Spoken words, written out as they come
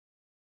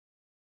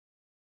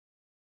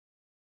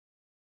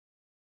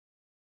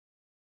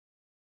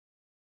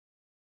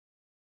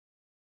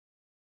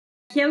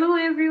Hello,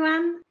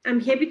 everyone. I'm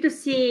happy to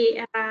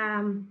see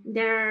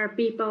there are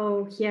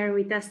people here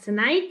with us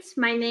tonight.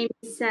 My name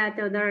is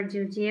Ivaylo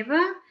Donchev,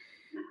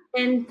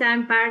 and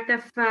I'm part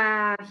of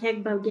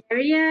Hack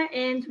Bulgaria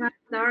and one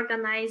of the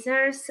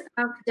organizers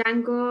of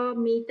Django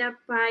meetup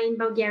in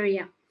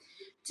Bulgaria.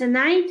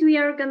 Tonight, we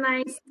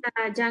organized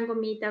Django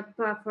meetup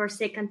for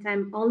second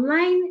time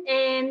online,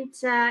 and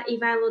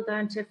Ivaylo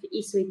Donchev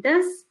is with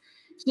us.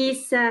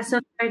 He's a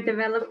software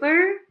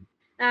developer.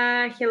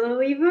 Hello,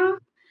 Ivo.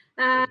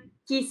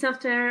 Key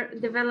software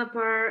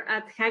developer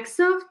at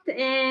HackSoft,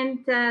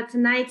 and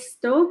tonight's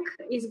talk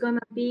is going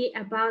to be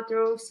about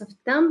rules of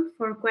thumb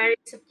for queries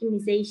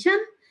optimization.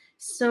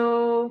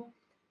 So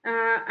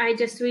I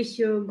just wish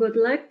you good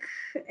luck,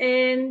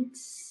 and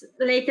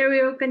later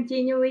we will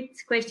continue with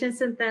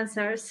questions and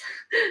answers.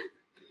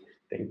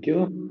 Thank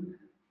you.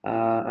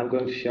 I'm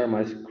going to share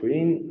my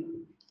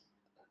screen,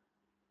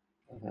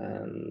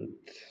 and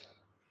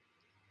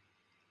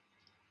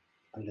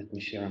let me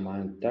share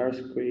my entire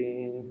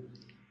screen.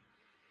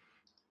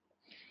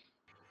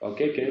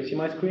 Okay, can you see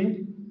my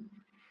screen?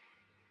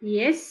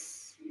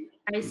 Yes,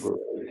 I see.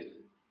 Great.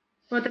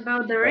 What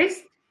about the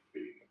rest?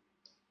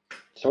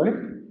 Sorry?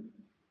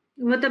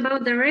 What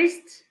about the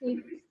rest?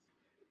 If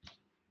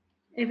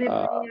everybody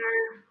are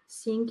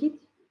seeing it?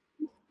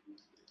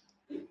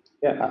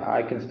 Yeah,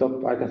 I can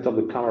stop. I can stop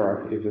the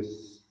camera if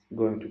it's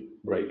going to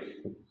break.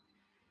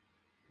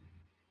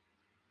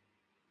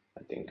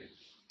 I think.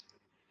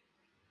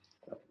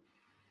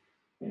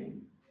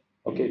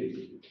 Okay.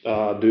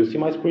 Do you see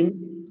my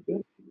screen?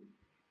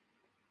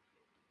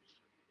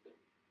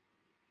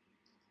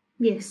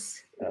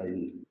 Yes.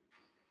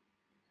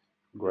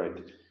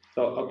 Great.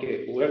 So,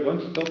 okay, we're going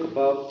to talk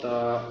about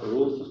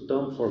rules of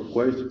thumb for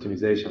queries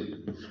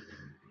optimization.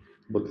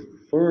 But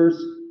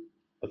first,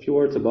 a few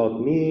words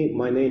about me.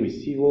 My name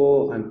is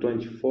Ivo. I'm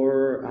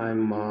 24.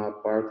 I'm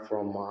part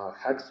from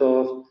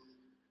HackSoft.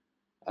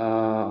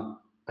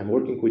 I'm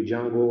working with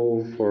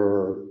Django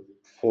for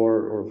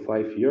 4 or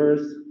 5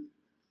 years.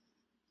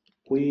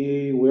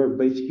 We're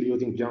basically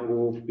using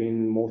Django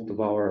in most of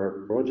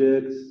our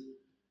projects,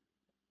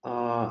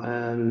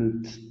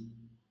 and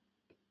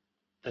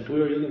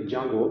we are using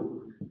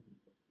Django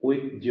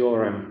with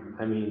DRM.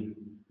 I mean,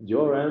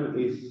 DRM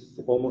is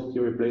almost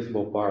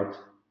irreplaceable part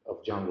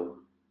of Django.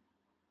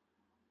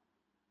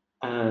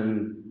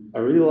 And I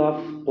really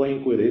love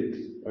playing with it.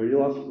 I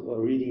really love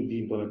reading the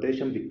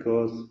implementation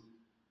because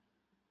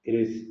it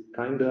is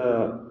kind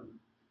of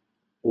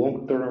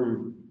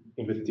long-term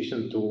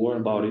investigation to learn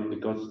about it,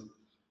 because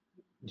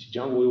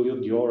Django will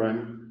use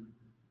DRM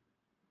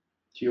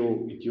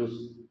till it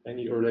uses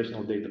any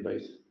relational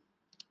database.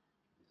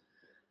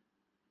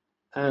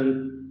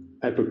 And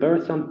I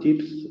prepared some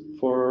tips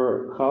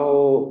for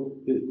how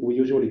we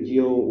usually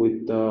deal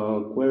with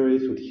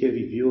queries with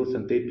heavy views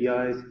and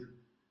APIs,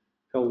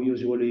 how we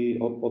usually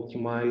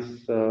optimize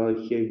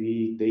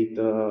heavy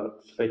data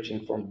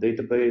fetching from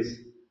database.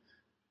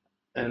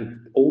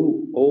 And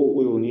all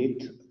we will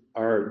need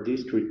are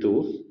these three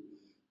tools.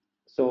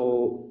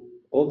 So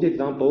all the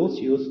examples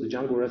use the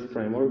Django REST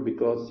framework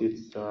because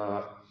it's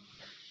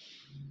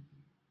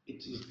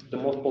the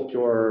most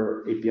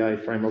popular API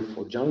framework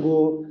for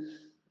Django,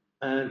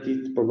 and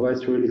it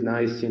provides really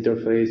nice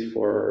interface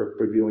for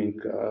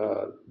previewing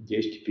the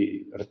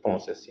HTTP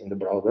responses in the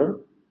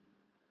browser.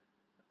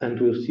 And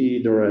we'll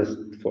see the rest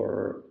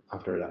for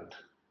after that.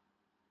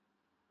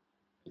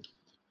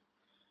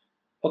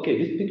 Okay,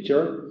 this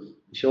picture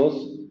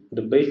shows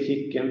the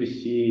basic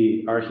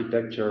MVC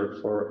architecture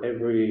for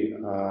every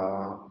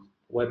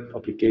web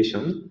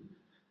application.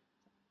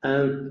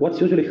 And what's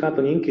usually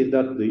happening is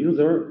that the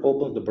user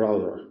opens the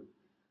browser.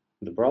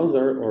 The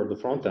browser, or the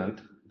front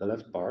end, the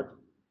left part,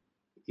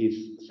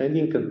 is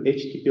sending an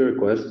HTTP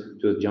request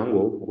to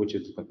Django, which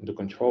is the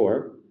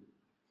controller.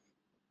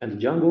 And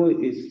Django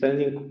is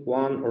sending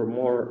one or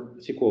more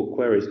SQL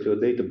queries to a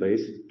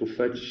database to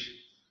fetch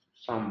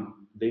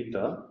some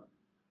data,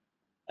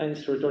 and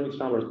it's returning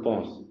some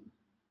response.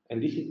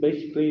 And this is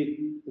basically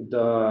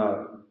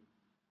the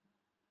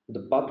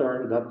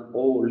pattern that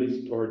all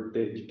list or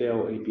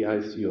detail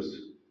APIs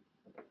use.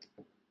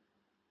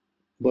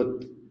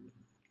 But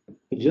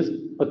just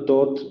a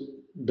thought,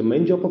 the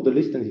main job of the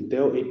list and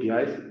detail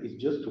APIs is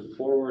just to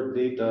forward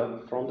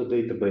data from the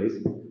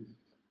database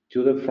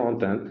to the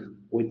front end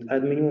with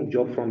as minimum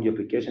job from the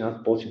application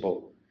as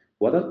possible.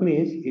 What that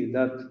means is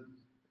that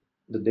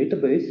the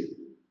database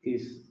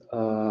is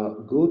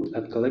good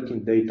at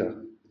collecting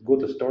data,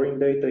 good at storing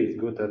data, it's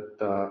good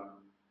at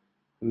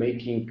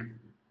making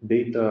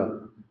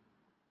data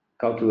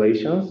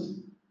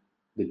calculations.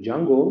 The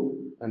Django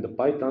and the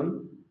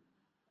Python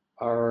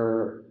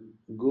are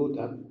good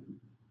at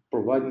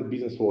providing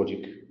business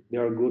logic. They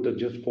are good at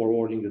just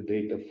forwarding the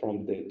data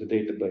from the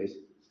database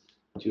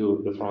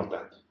to the front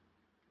end.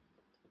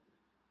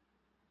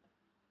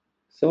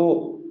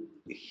 So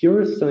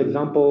here's an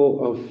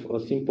example of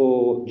a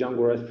simple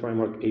Django REST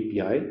framework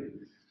API.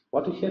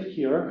 What we have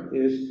here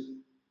is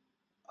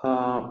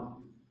a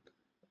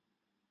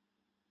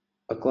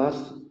class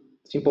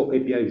simple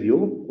API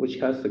view, which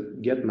has a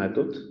get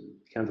method.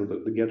 handle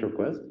the GET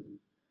request,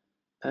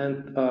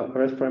 and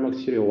REST framework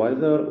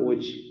serializer,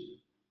 which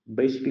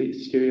basically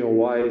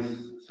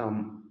serialize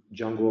some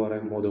Django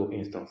RM model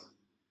instance.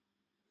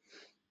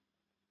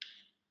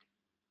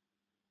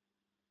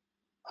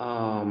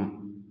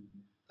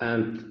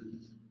 And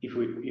if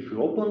we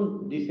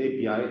open this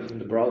API in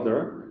the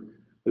browser,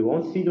 we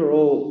won't see the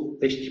raw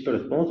HTTP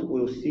response.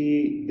 We'll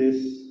see this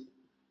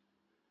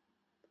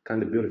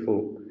kind of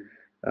beautiful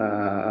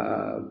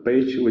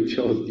page which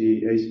shows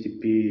the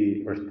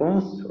HTTP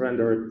response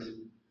rendered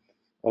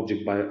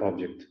object by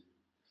object.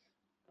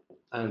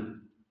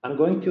 And I'm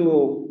going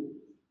to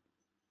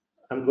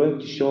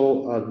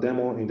show a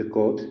demo in the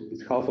code.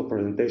 It's half a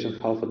presentation,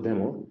 half a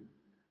demo.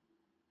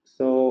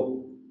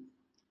 So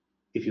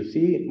if you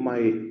see my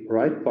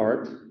right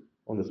part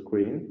on the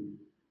screen,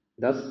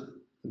 that's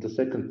the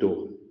second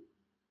tool.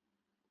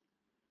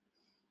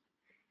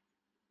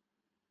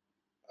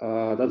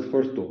 That's the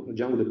first tool,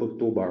 Django Debug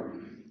Toolbar.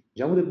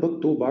 Django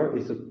Debug Toolbar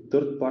is a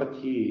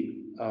third-party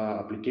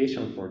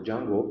application for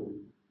Django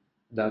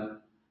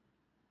that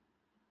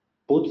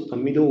puts a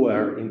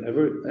middleware in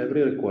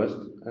every request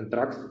and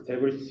tracks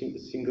every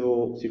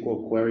single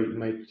SQL query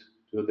made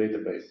to the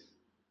database.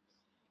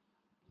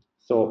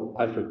 So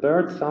I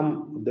prepared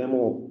some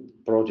demo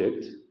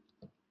project,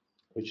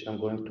 which I'm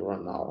going to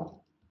run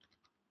now.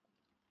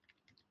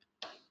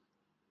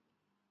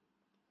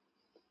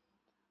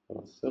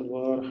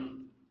 Server.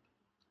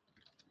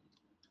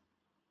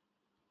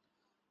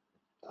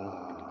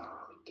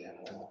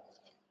 Demo.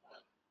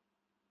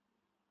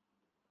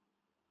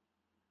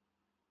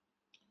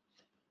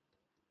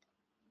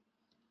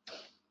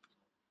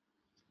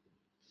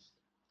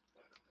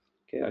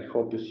 Okay, I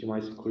hope you see my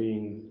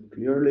screen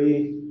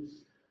clearly.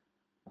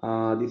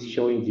 This is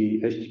showing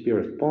the HTTP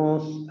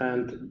response,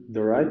 and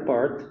the right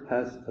part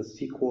has a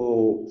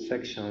SQL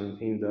section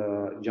in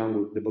the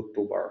Django debug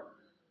toolbar.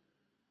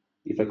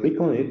 If I click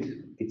on it,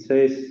 it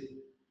says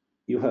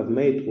you have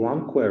made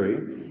one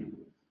query,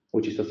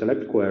 which is a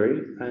select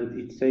query, and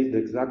it says the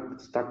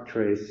exact stack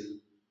trace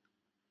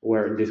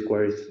where this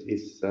query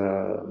is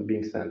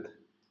being sent.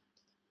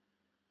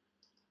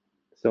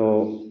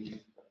 So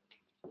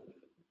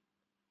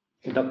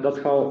that's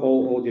how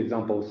all the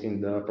examples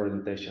in the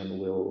presentation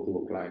will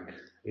look like.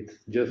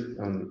 It's just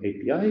an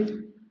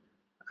API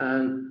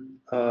and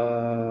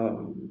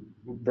a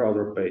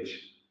browser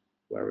page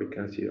where we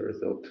can see the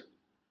result.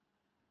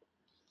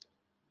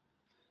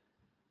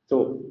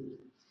 So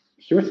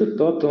here's a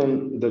thought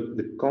on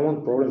the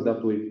common problems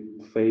that we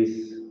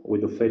face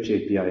with the fetch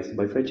APIs.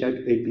 By fetch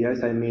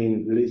APIs, I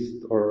mean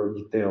list or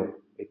detail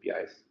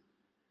APIs.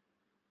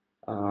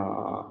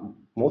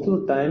 Most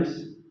of the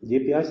times, the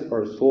APIs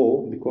are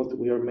slow because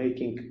we are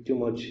making too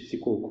much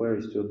SQL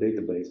queries to a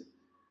database.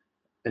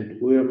 And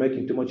we are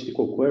making too much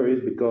SQL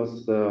queries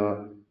because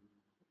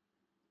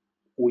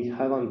we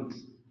haven't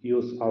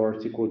used our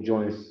SQL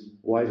joins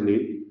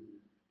wisely,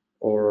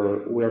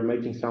 or we are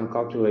making some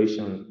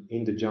calculation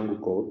in the Django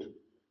code,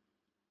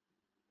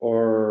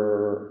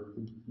 or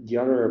the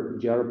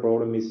other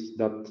problem is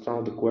that some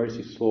of the queries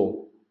is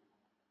slow.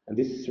 And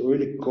this is a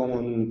really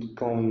common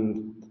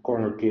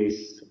corner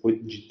case with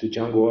the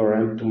Django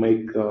RM to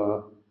make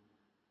a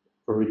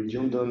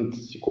redundant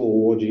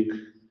SQL logic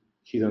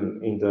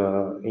hidden in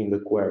the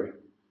query.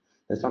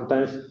 And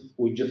sometimes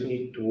we just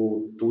need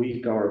to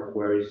tweak our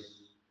queries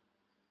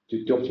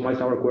to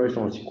optimize our queries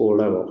on SQL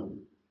level.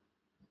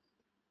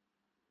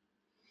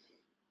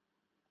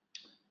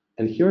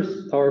 And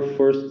here's our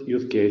first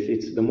use case.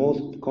 It's the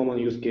most common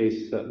use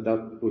case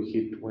that we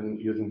hit when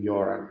using the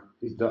ORM.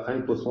 It's the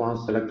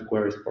n+1 select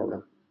queries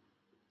problem.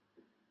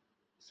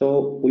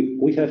 So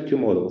we have two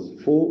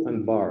models, full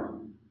and bar.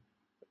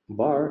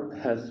 Bar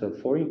has a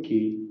foreign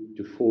key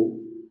to full,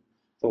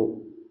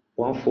 so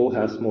one full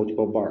has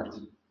multiple bars.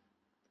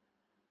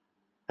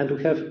 And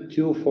we have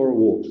two for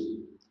loops.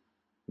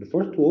 The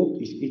first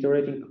loop is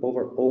iterating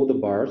over all the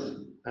bars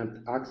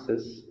and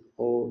access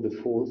all the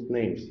full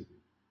names.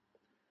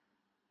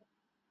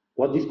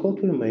 What this code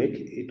will make,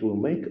 it will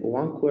make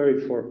one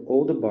query for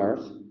all the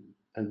bars,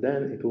 and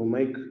then it will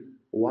make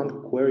one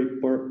query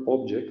per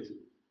object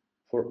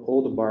for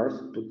all the bars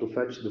to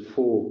fetch the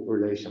full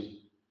relation.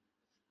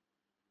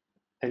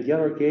 And the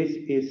other case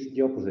is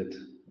the opposite.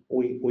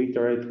 We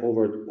iterate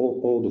over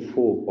all the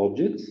full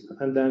objects,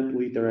 and then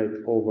we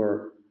iterate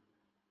over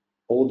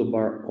all the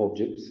bar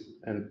objects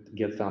and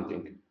get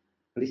something.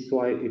 And this is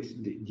why it's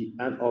the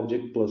AND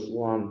object plus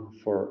one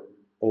for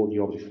all the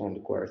objects from the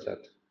query set.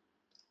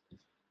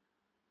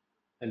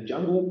 And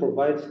Django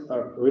provides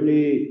a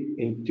really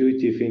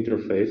intuitive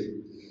interface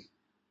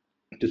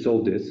to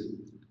solve this.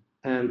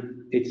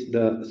 And it's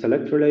the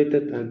select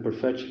related and per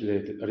fetch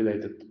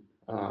related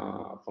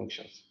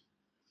functions.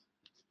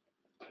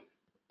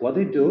 What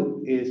they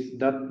do is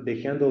that they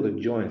handle the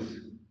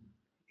joins.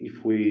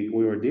 If we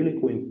were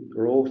dealing with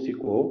raw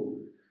SQL,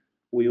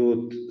 we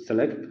would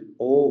select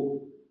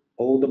all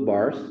the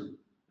bars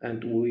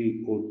and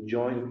we would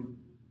join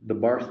the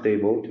bars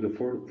table to the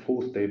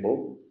fulls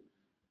table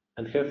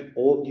and have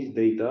all this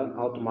data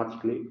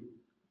automatically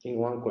in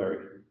one query.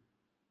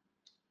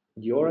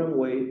 the ORM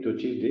way to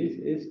achieve this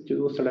is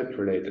to select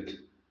related.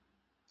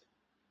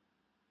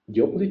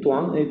 The opposite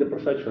one is the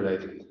prefetch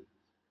related.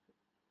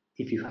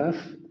 If you have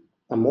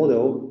a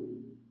model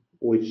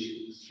which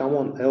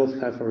someone else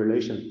has a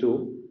relation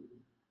to,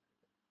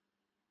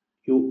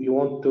 you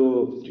want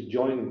to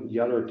join the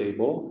other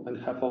table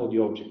and have all the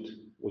objects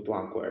with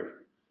one query.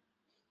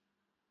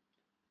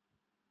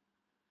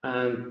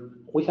 And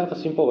we have a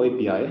simple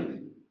API.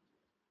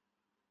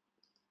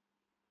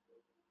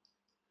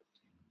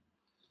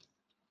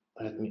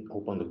 Let me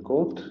open the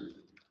code.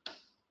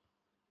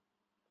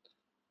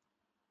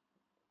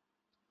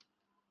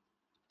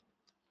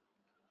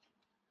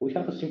 We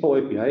have a simple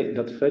API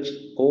that fetched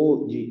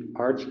all the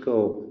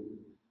article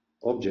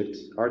objects.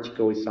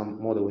 Article is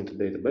some model in the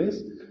database.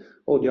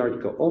 All the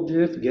article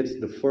objects gets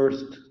the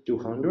first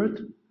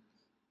 200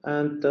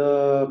 and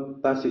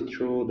pass it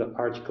through the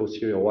article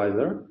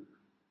serializer,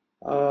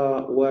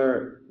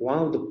 where one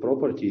of the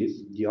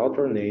properties, the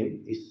author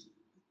name, is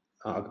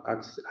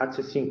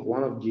accessing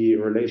one of the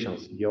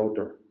relations, the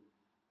author.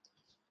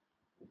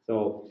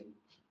 So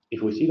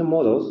if we see the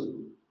models,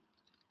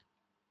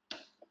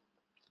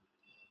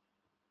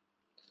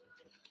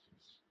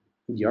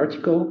 the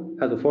article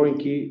has a foreign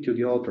key to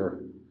the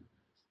author.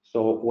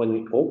 So when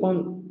we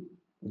open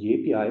the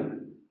API,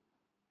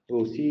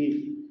 we'll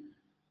see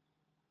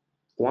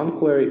one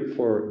query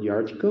for the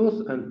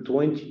articles and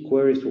 20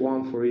 queries,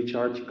 one for each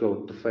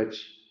article to fetch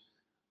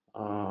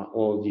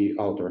all the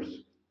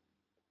authors.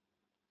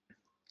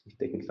 It's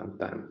taking some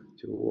time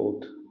to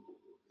load.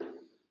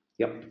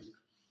 Yep.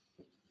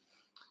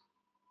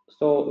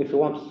 So if you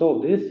want to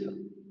solve this,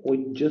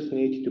 we just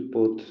need to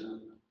put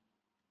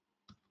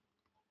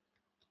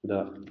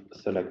the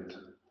select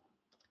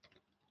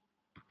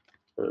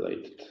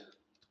related.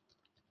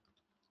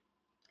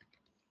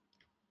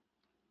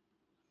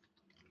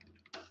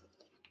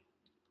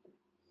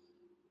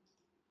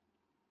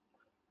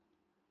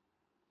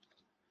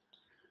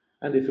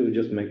 And this will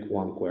just make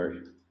one query,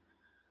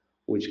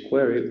 which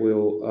query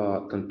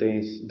will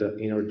contains the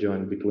inner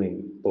join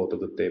between both of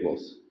the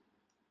tables.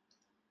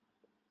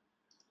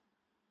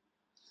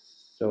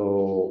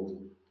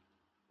 So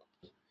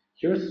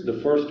here's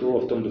the first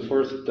rule of thumb, the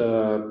first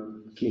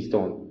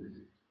keystone.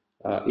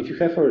 If you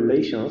have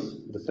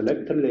relations, the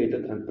select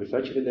related and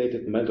prefetch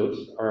related methods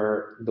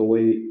are the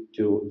way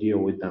to deal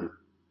with them.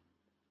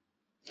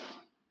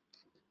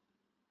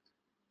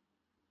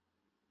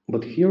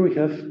 But here we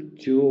have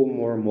two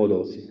more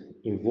models,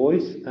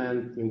 invoice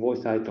and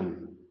invoice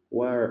item,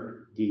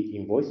 where the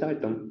invoice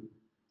item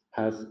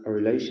has a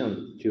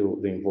relation to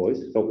the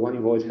invoice. So one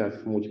invoice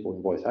has multiple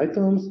invoice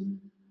items,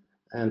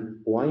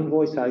 and one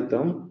invoice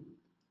item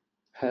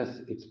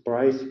has its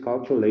price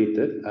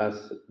calculated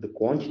as the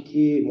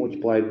quantity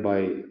multiplied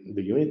by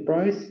the unit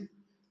price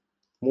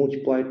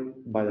multiplied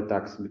by the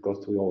tax,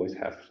 because we always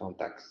have some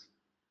tax.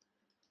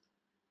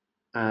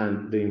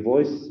 And the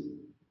invoice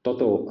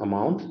total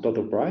amount,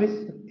 total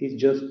price, is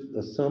just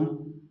the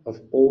sum of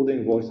all the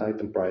invoice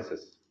item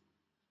prices.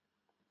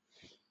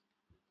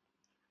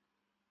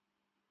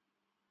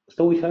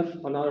 So we have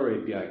another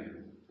API.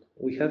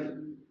 We have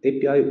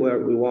API where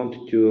we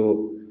want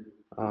to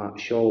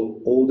show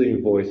all the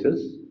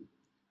invoices,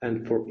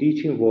 and for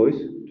each invoice,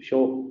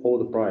 show all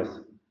the price.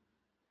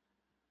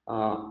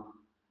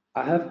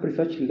 I have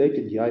prefetch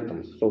related the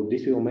items, so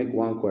this will make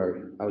one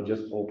query. I'll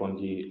just open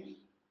the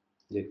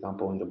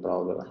example in the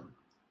browser.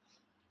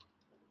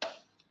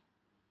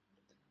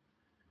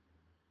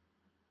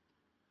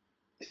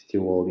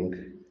 Still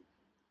loading.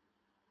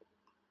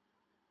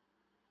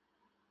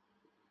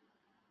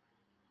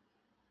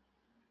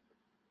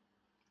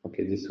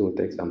 Okay, this will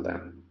take some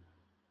time.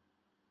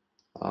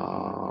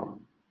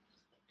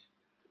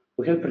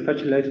 We have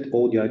prefetch related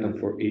all the items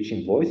for each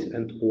invoice,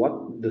 and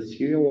what the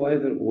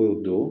serializer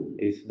will do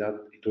is that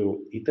it will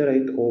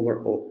iterate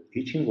over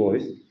each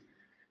invoice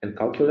and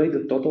calculate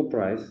the total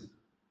price,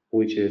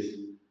 which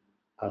is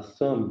a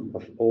sum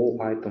of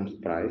all items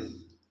price,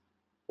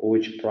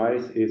 which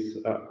price is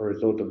a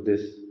result of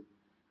this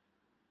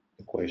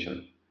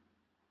equation.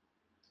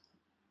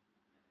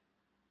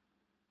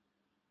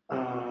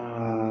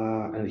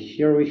 And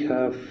here we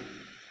have,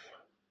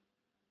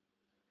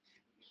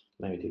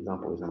 maybe the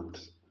example is not.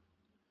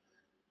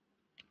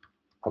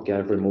 Okay,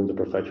 I've removed the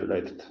prefetch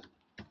related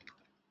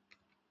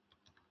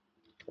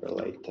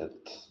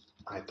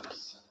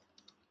items.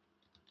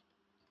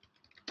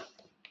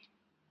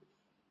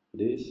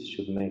 This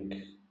should make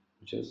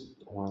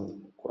just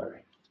one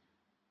query.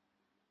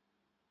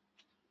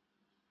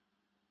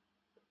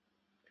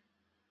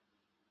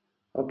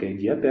 Okay,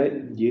 the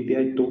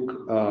API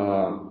took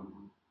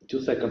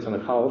 2.5 seconds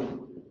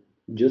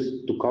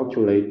just to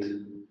calculate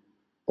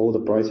all the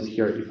prices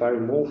here. If I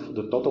remove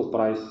the total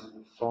price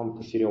from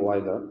the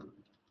serializer,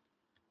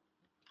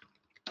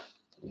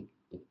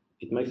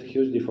 it makes a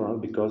huge difference,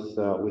 because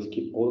we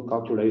skip all the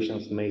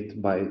calculations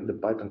made by the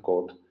Python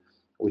code,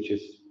 which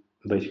is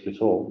basically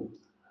solved.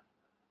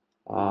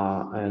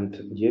 And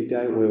the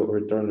API will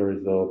return the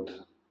result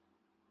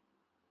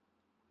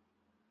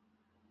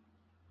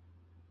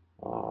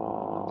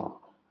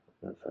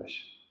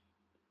refresh.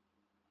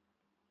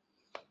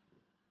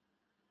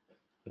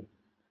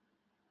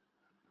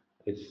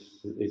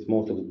 it's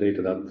most of the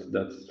data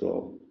that's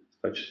slow.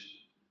 Fetch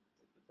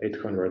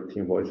 800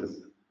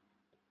 invoices.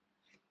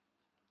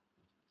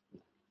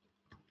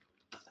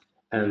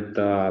 And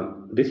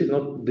this is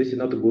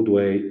not a good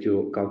way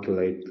to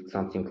calculate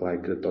something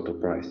like the total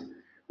price.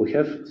 We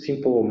have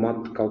simple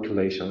math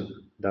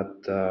calculation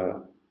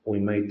that we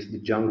made the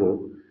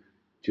Django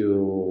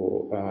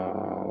to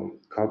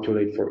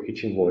calculate for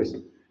each invoice.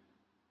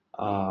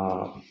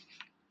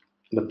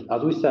 But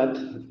as we said,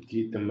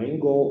 the main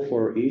goal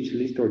for each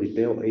list or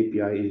detail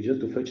API is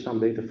just to fetch some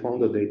data from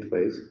the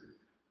database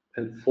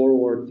and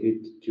forward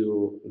it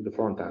to the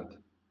front end.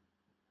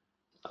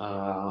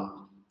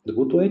 The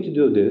good way to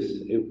do this,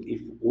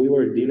 if we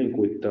were dealing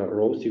with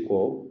raw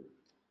SQL,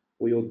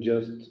 we would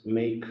just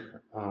make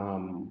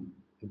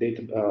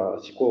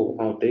SQL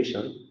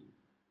annotation,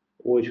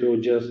 which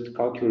will just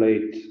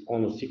calculate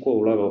on a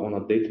SQL level, on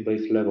a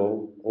database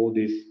level, all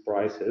these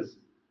prices,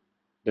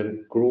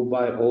 then group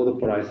by all the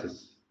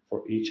prices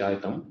for each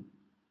item,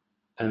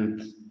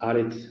 and add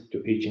it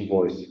to each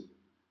invoice.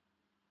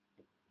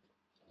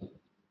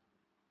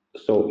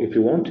 So if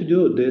you want to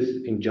do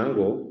this in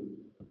Django,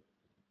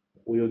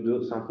 we'll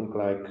do something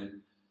like,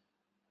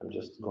 I'm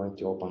just going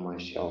to open my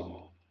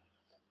shell.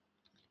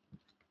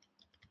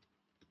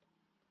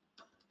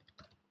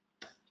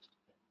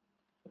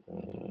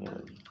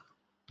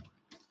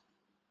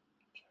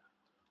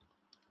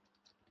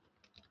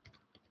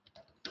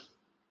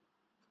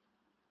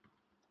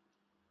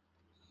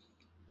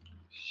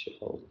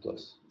 Shell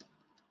plus.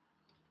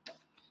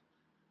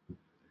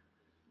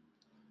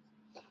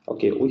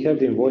 Okay, we have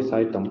the invoice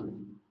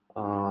item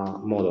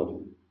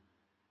model.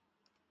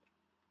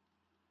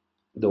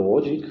 The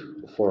logic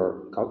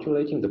for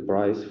calculating the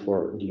price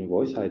for the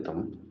invoice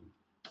item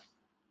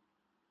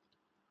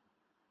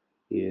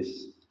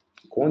is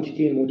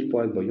quantity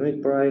multiplied by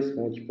unit price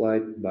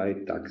multiplied by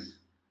tax.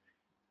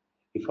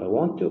 If I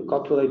want to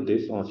calculate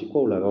this on a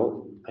SQL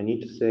level, I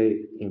need to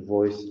say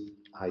invoice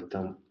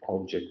item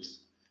objects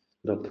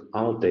dot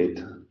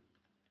annotate.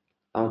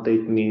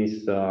 Annotate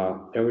means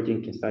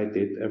everything inside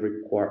it,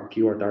 every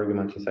keyword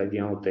argument inside the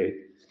annotate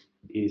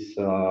is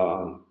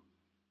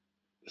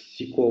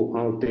SQL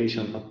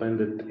annotation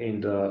appended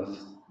in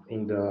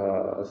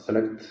the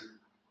select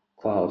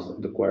clause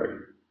of the query.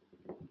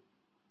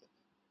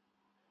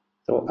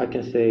 So I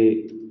can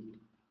say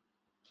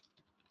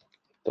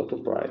total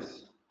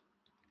price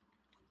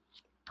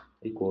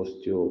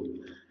equals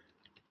to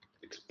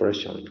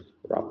expression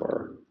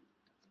wrapper,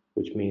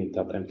 which means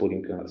that I'm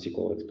putting a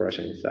SQL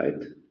expression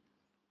inside,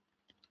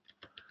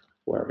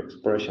 where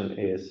expression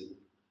is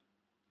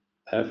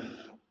f.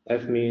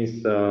 F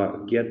means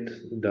get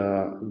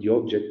the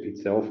object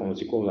itself on a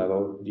SQL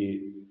level,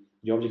 the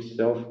object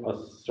itself a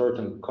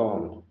certain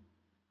column.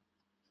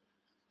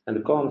 And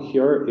the column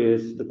here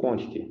is the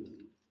quantity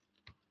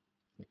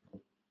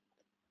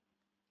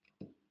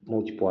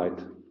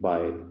multiplied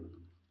by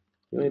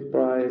unit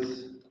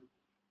price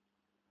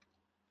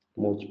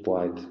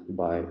multiplied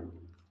by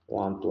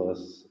 1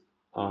 plus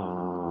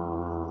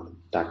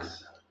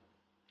tax.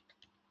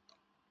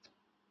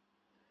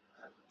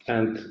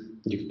 And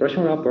the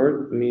expression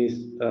wrapper needs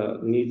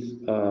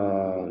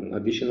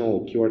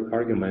additional keyword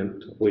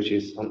argument, which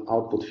is an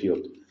output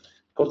field.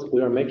 Because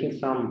we are making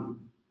some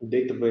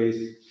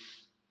database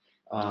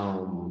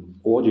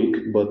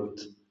logic, but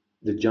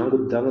the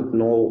Django doesn't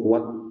know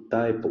what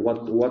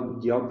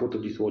the output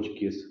of this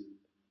logic is.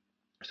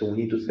 So we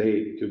need to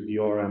say to the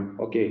ORM,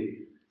 okay,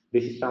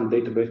 this is some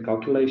database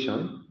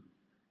calculation,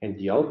 and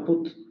the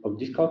output of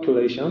this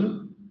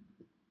calculation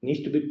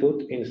needs to be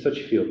put in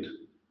such field.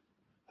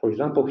 For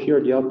example,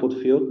 here the output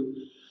field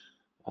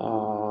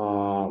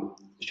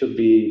should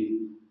be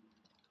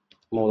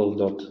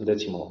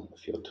model.decimal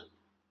field.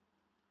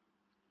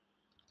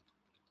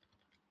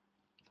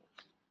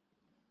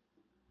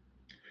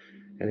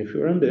 And if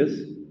you run this,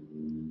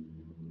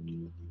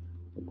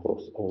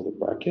 close all the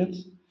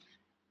brackets.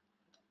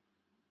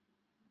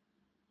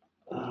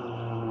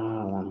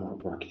 One more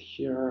bracket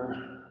here.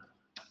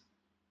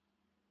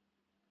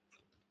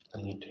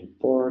 I need to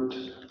import.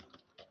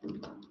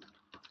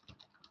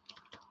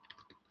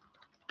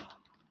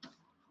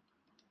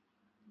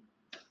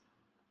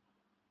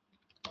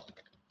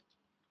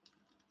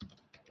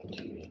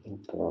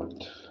 Import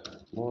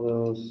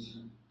models.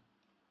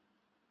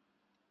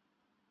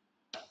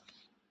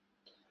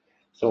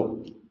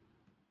 So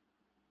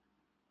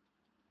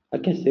I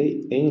can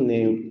say any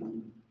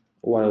name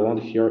what I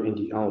want here in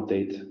the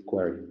annotate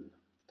query.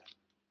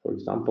 For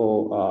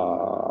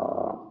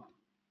example,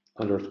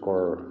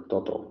 underscore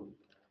total.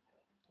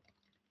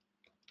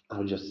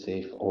 I'll just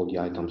save all the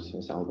items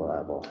in some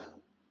variable.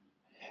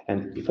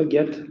 And if I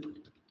get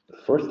the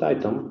first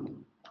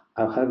item,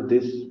 I'll have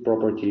this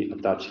property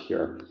attached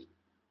here.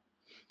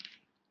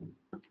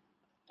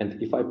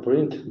 And if I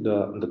print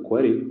the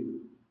query,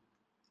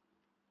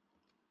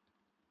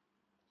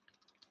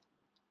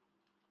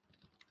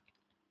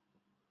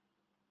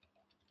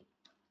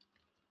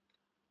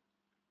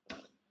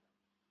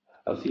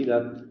 I'll see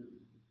that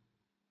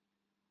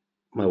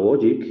my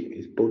logic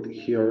is put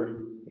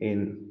here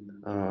in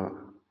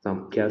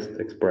some cast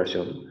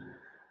expression,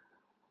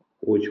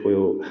 which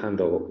will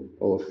handle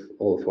all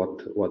of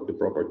what the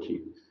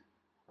property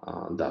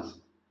does.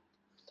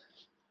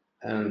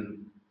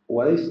 And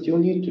what I still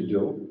need to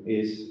do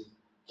is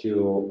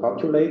to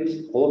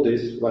calculate all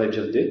this, what I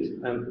just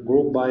did, and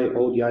group by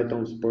all the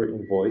items per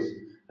invoice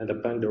and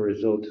append the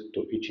result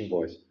to each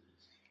invoice.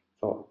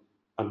 So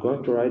I'm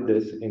going to write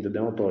this in the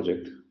demo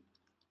project.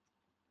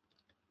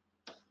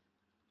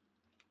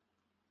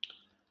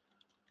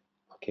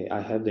 Okay,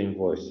 I have the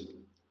invoice.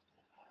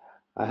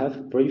 I have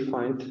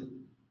predefined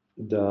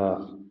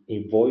the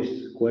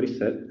invoice query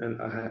set,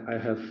 and I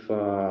have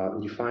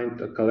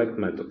defined a collect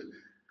method.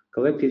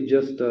 Collect is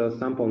just a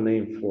sample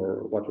name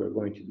for what we're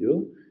going to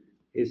do.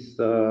 It's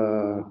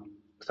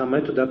some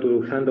method that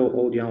will handle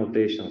all the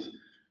annotations.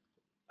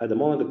 At the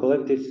moment, the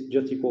collect is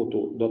just equal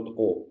to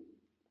 .o.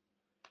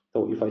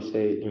 So if I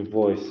say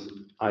invoice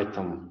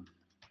item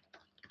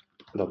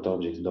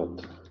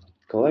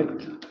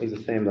 .objects.collect is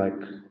the same like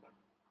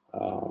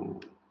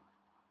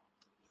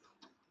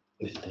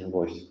this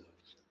invoice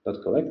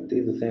 .collect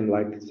is the same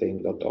like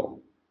saying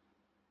 .o.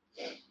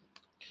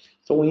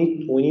 So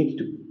we need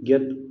to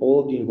get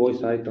all the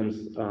invoice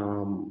items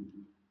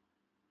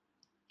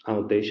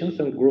annotations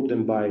and group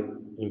them by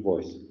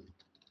invoice.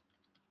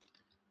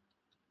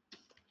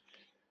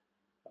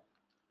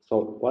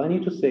 So what I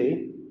need to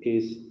say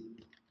is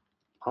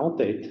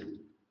annotate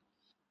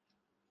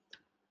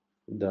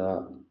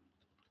the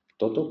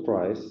total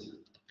price.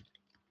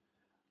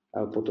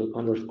 I'll put an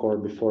underscore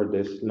before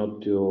this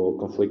not to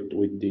conflict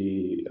with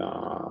the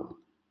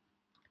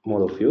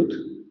model field,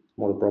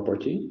 model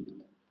property.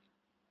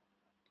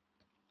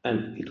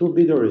 And it will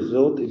be the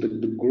result,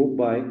 the group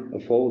by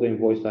of all the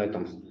invoice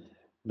items.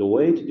 The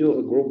way to do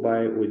a group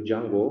by with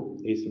Django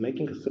is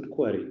making a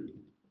subquery,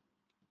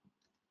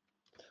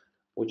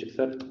 which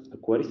accepts a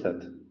query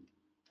set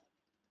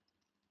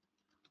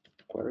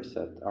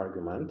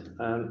argument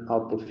and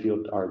output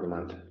field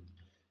argument.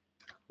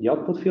 The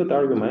output field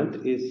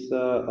argument is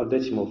a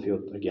decimal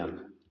field again.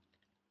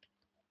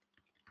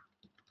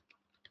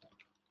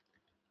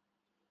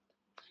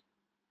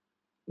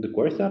 The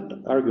query set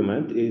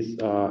argument is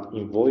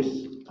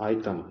invoice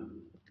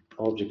item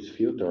objects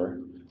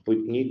filter. We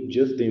need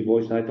just the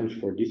invoice items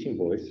for this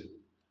invoice.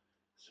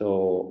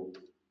 So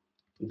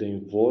the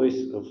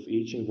invoice of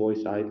each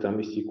invoice item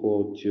is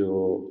equal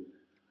to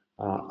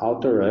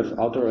outer ref.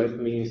 Outer ref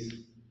means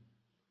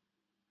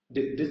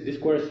this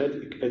query set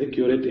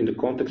executed in the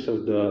context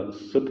of the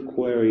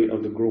subquery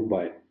of the group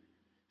by.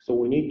 So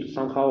we need to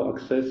somehow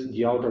access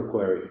the outer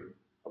query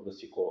of the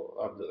SQL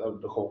of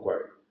the whole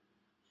query.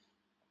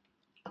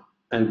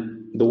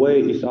 And the way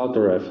is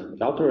outer ref.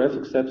 The outer ref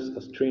accepts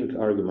a string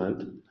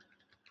argument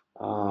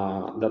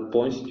that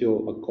points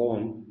to a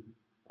column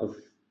of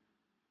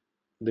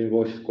the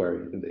invoice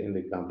query in the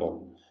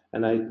example.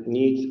 And I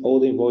need all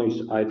the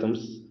invoice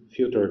items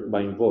filtered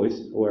by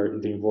invoice, where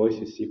the invoice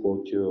is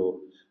equal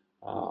to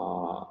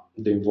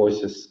the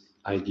invoices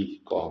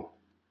ID column.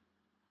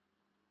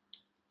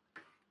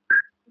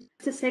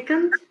 Just a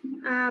second.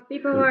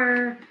 People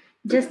are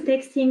just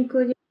texting.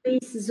 Could you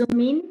please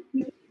zoom in?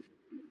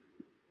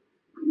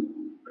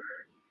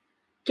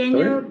 Can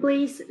you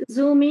please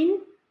zoom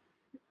in?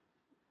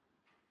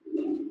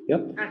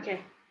 Yep.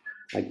 Okay.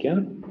 I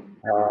can.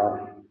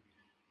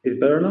 Is it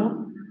better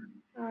now?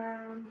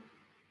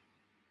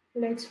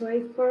 Let's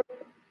wait for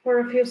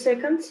a few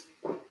seconds.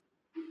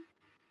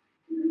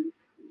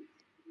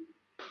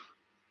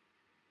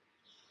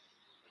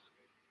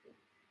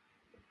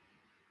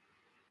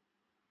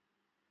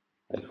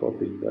 I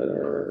hope it's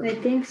better. I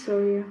think so,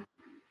 yeah.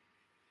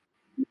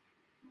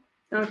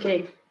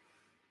 Okay.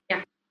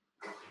 Yeah.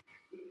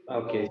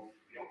 Okay.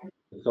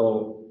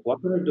 So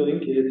what we're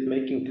doing is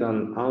making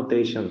an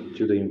annotation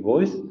to the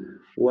invoice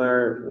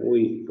where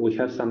we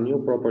have some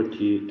new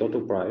property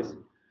total price,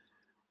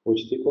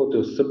 which is equal to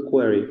a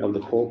subquery of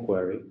the whole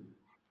query,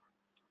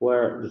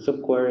 where the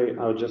subquery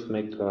I'll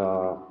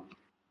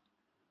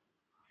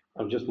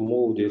just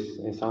move this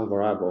in some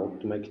variable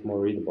to make it more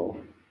readable.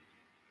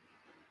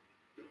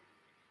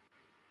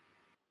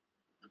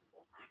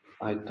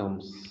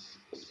 Items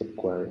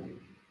subquery.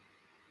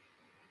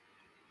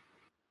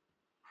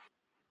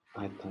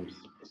 Items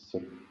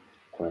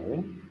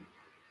subquery.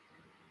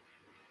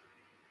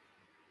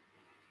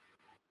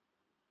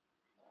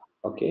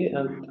 Okay,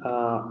 and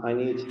I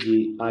need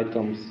the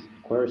items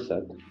query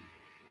set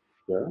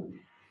here,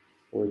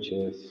 which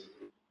is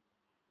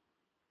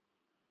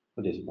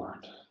this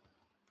part.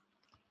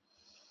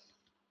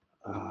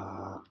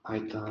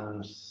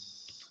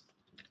 Items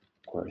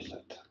query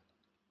set.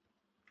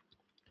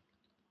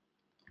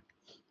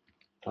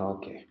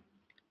 Okay.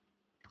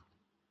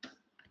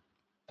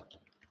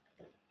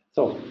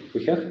 So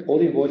we have all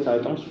the invoice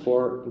items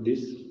for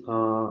this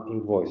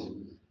invoice.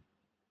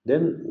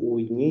 Then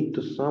we need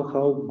to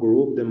somehow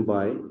group them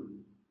by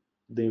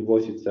the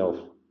invoice itself.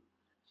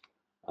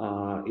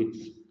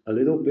 It's a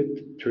little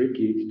bit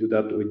tricky to do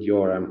that with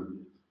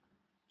URM.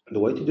 The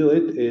way to do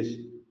it is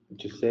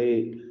to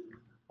say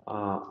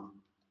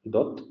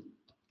dot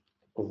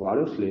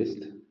values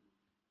list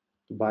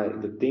by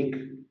the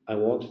thing I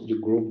want to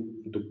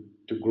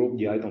group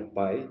the item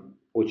by,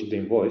 which is the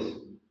invoice.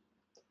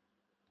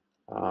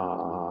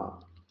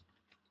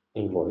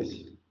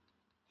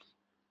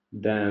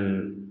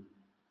 Then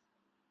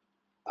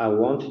I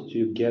want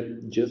to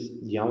get just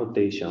the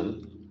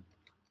annotation,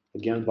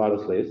 again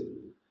values list,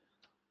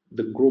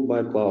 the group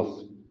by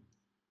clause.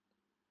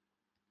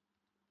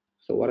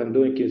 So what I'm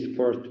doing is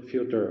first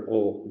filter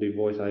all the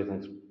invoice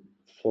items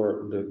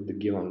for the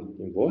given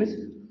invoice.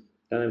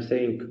 Then I'm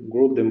saying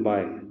group them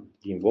by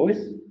the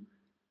invoice,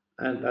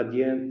 and at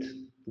the end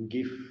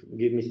give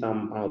me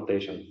some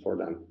annotation for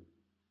them.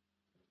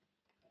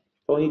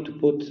 So I need to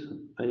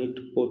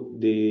put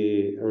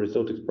the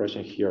result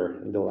expression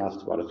here in the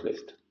last values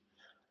list.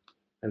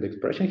 And the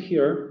expression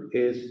here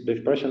is the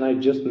expression I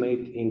just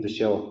made in the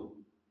shell.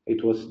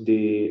 It was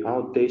the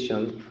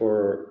annotation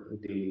for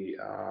the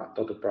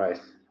total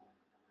price.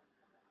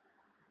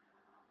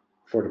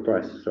 For the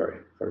price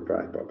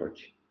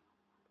property.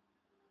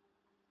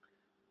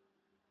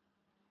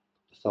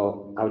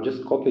 So I'll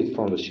just copy it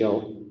from the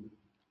shell.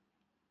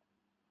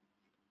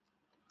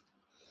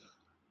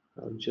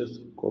 I'll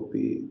just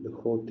copy the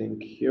whole thing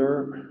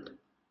here.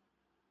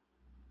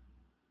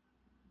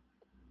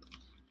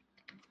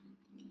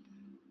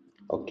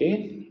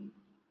 Okay.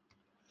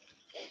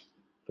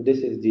 This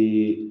is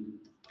the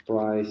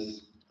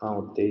price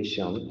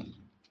annotation.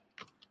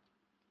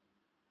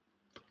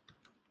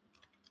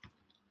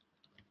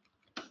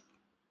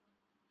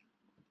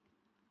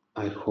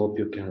 I hope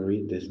you can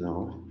read this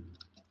now.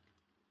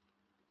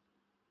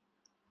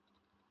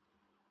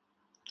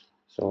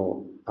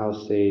 So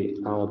I'll say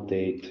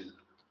annotate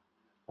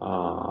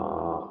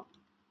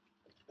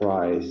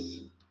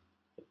price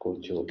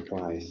equal to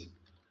price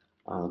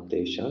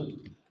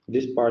annotation.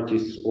 This part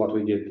is what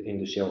we did in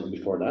the shell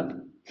before that.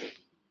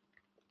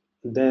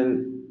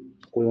 Then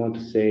we want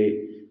to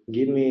say,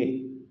 give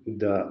me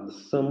the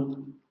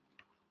sum.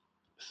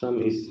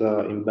 Sum is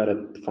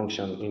embedded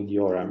function in the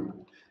ORM.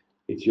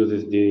 It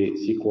uses the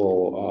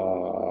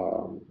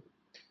SQL,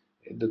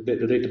 the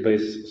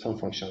database sum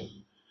function.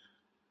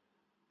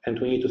 And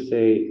we need to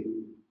say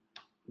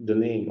the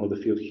name of the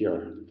field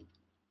here,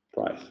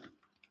 price.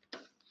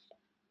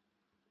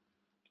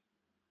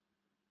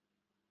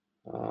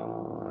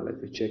 Let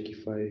me check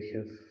if I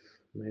have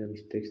made a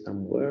mistake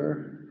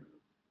somewhere.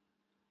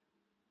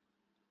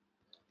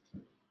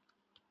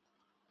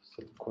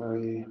 So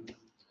query,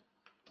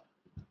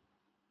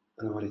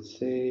 and what it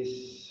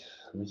says,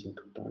 missing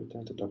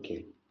content.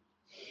 Okay.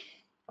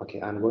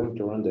 Okay, I'm going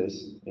to run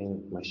this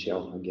in my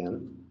shell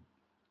again.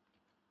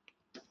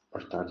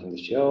 Or starting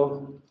the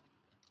shell.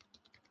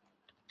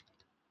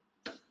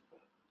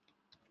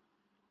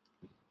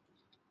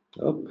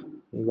 Oh,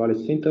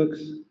 invalid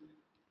syntax.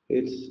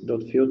 It's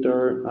dot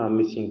filter. I'm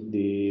missing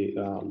the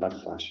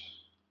backslash.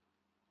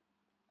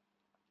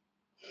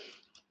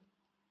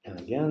 And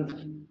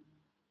again,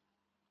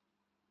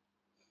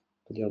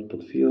 the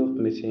output field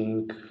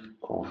missing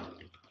conf.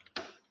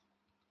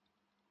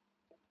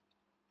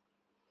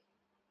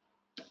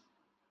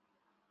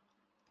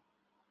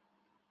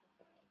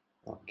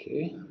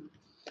 Okay.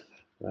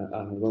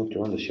 I'm going to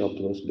run the shell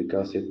tools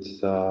because it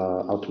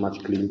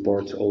automatically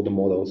imports all the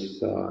models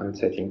and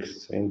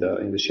settings in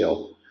the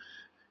shell.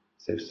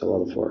 Saves a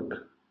lot of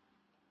work.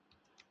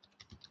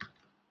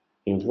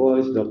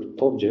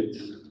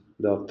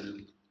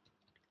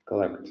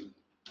 Invoice.objects.collect.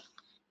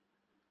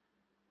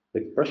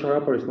 The expression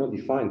wrapper is not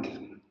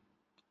defined.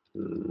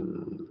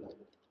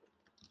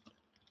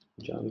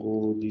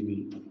 Django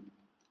DB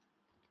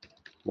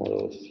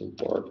models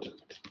import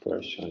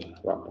expression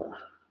wrapper.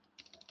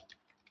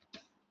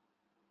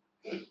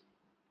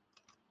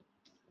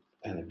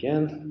 And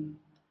again,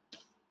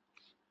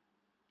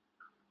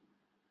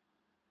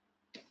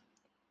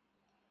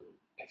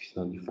 if it's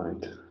not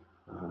defined,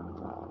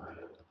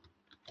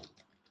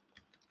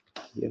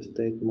 if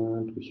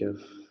statement, we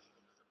have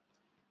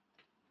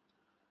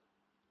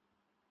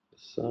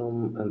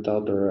some and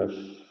outer ref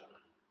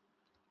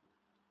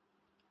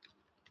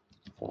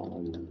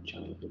from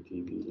Django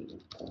DB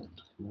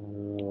import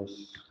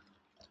models,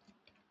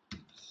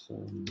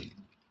 some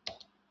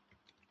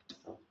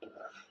outer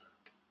ref.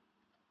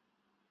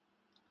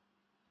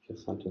 Have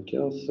something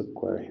else,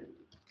 subquery.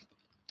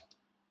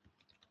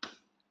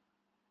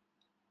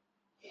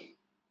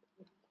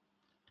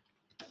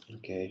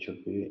 Okay, it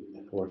should be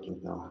working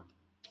now.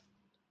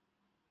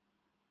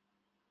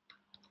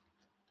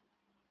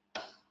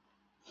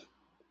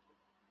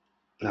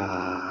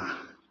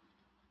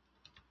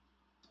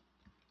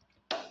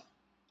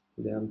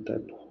 Then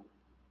tap.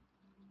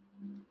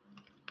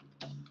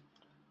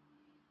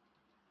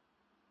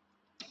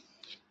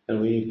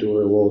 And we need to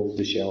reload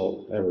the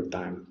shell every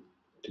time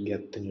to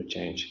get the new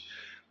change.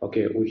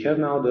 Okay, we have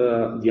now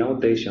the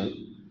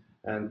annotation,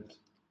 and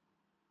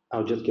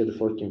I'll just get the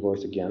first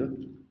invoice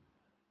again.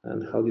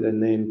 And how did I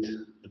name it?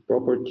 The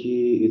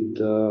property is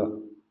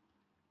the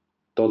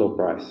total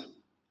price.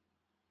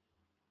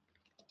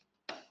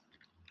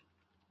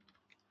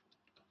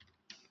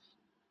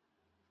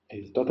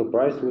 is total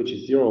price, which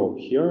is 0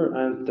 here,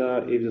 and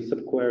if the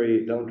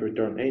subquery doesn't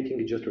return anything,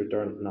 it just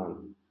returns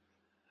none.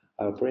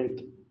 I'll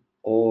print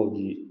all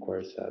the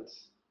query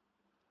sets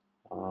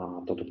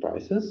total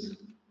prices.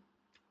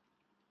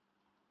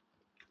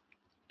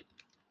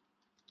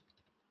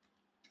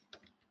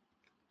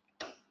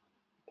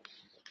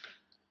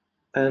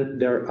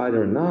 And they're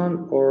either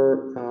none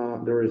or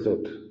the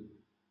result.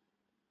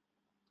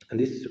 And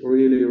this is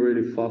really,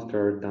 really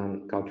faster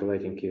than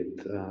calculating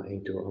it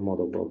into a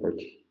model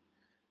property.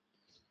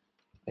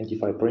 And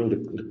if I print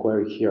the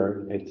query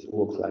here, it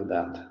looks like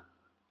that.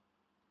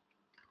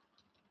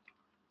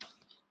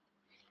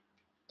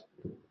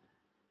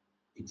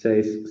 It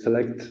says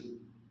select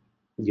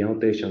the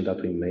annotation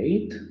that we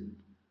made,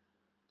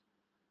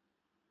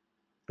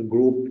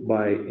 group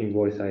by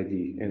invoice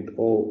ID, and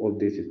all of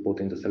this is put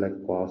in the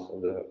select class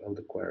of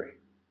the query.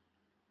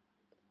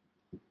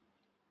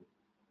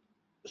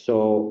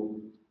 So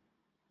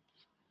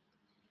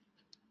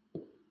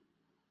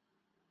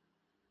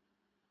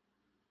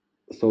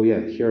yeah,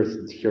 here's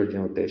the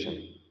annotation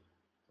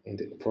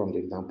from the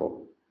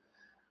example.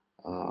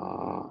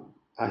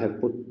 I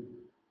have put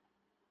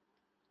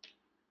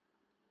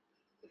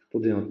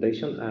the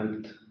annotation,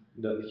 and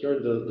here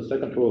the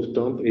second rule of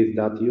thumb is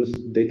that use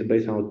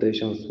database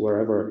annotations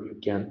wherever you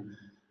can,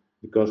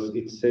 because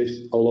it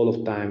saves a lot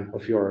of time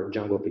of your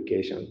Django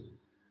application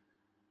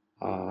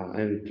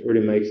and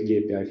really makes the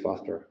API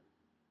faster,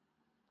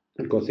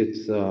 because it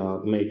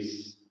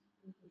makes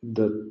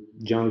the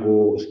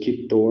Django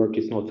skip the work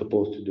it's not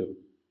supposed to do.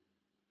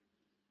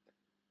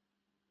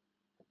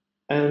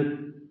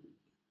 And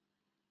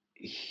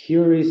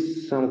here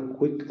is some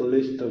quick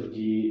list of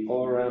the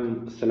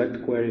ORM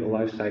select query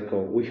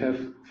lifecycle. We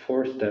have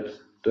 4 steps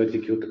to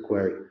execute the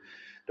query.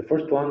 The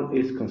first one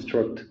is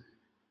construct.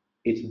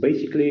 It's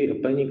basically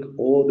appending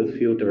all the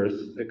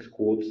filters,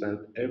 excludes, and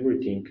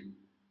everything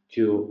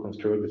to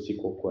construct the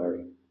SQL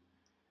query.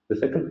 The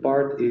second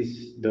part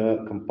is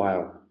the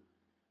compile.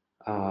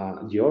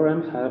 The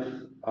ORM have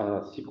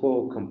a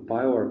SQL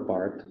compiler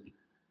part,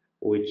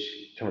 which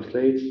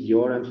translates the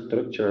ORM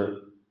structure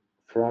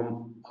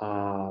from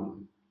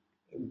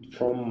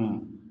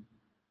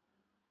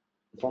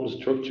the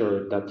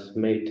structure that's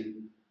made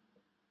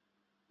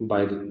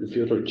by the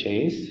filter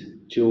chains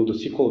to the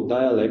SQL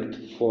dialect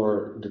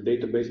for the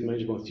database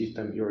management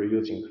system you're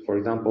using. For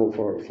example,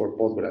 for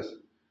Postgres.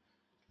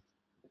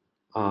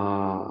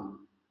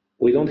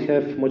 We don't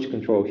have much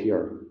control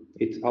here.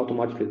 It's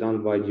automatically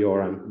done by the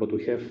ORM, but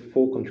we have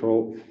full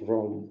control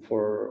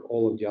for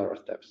all of the other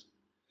steps.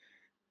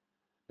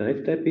 The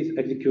next step is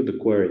execute the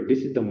query.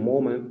 This is the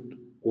moment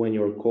when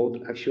your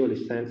code actually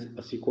sends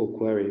a SQL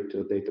query to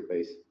a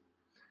database.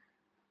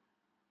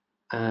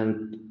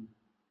 And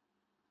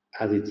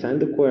as it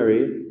sends the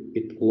query,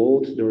 it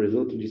loads the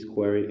result of this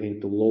query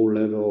into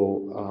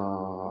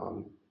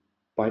low-level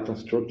Python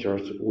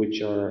structures,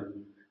 which are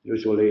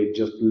usually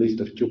just a list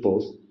of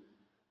tuples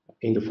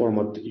in the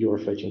format you are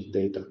fetching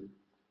data.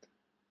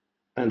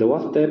 And the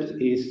last step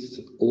is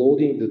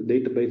loading the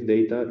database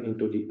data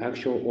into the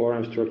actual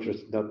ORM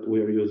structures that we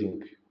are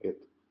using it.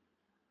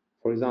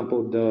 For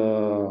example,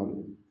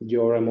 the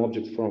ORM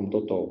objects from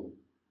 .o.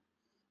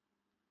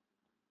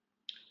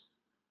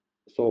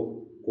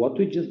 So what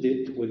we just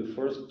did with the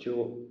first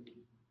 2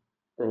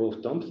 rule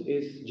of thumbs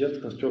is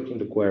just constructing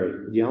the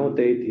query. The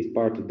annotate is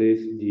part of this,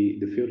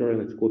 the filter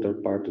and exclude are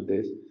part of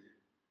this,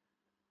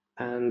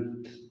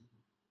 and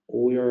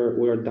we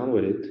are done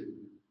with it.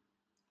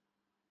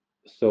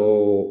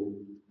 So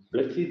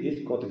let's see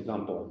this code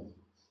example.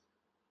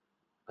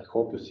 I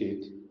hope you see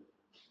it.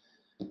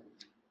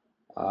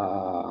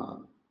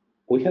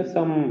 We have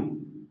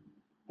some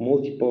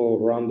multiple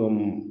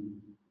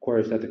random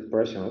query set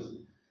expressions,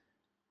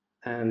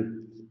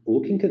 and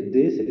looking at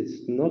this,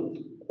 it's not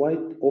quite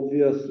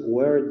obvious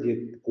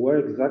where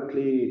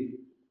exactly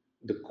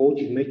the code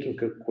is making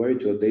a query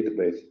to a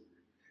database.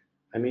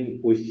 I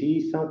mean, we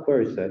see some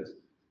query sets,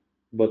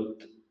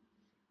 but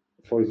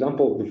for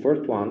example, the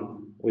first one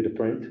with the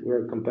print,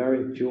 we're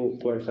comparing 2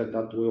 query sets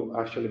that will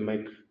actually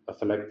make a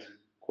select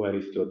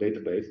queries to a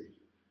database.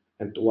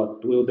 And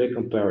what will they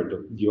compare?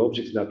 The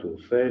objects that will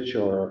fetch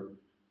or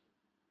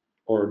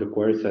the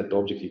query set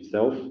object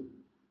itself?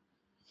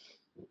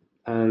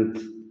 And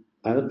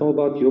I don't know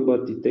about you,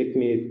 but it takes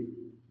me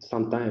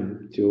some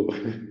time to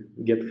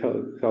get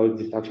how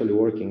it is actually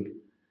working.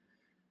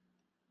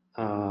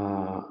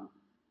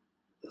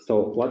 So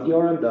what the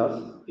ORM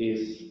does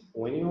is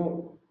when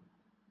you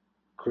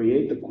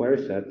create a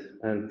query set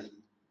and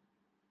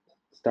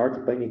start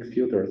appending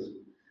filters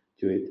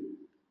to it,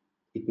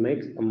 it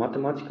makes a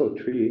mathematical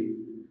tree,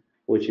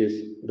 which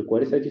is the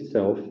query set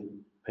itself,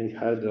 and it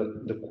has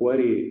the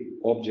query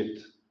object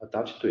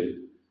attached to it.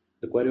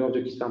 The query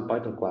object is some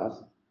Python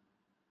class,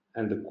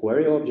 and the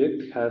query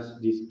object has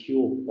these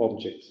Q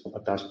objects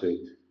attached to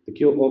it. The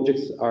Q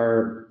objects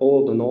are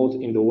all the nodes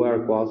in the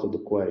where class of the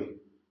query.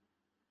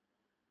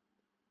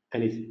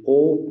 And it's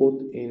all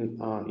put in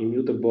an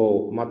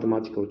immutable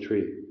mathematical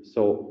tree.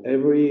 So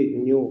every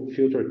new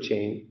filter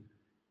chain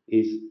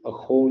is a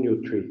whole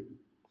new tree.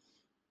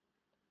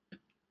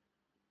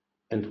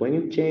 And when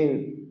you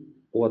chain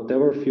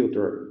whatever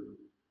filter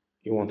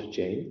you want to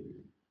chain,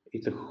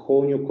 it's a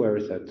whole new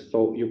query set.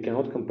 So you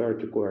cannot compare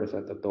to query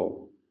set at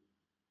all.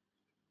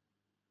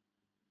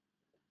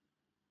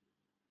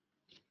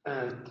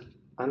 And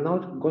I'm now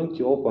going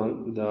to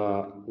open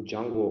the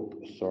Django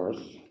source,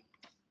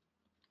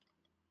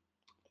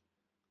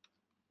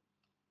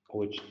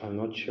 which I'm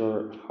not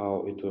sure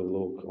how it will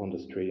look on the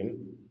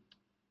stream.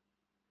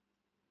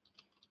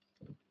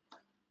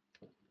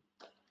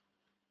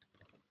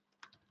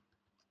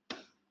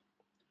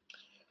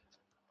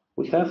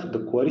 We have the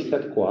query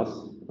set class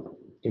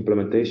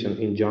implementation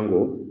in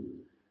Django,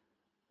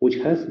 which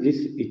has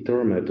this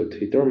iter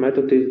method. Iter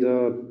method is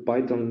the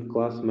Python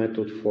class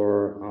method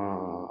for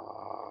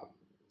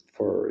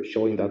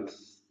showing that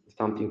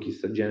something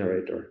is a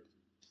generator.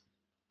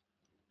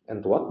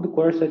 And what the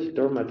query set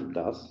iter method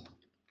does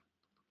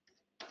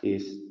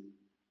is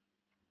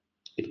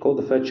it called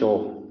the fetch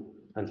all,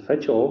 and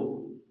fetch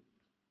all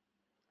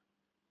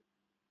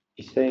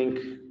is saying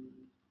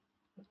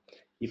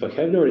if I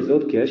have the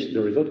result cache is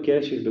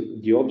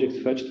the objects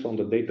fetched from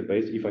the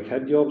database. If I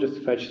have the objects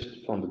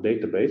fetched from the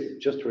database,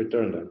 just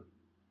return them.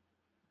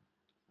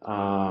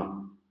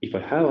 If I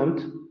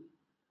haven't,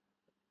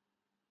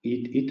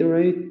 it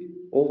iterate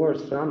over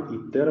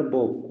some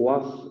iterable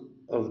class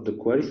of the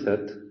query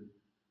set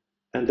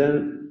and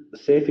then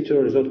save it to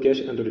the result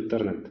cache and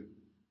return it.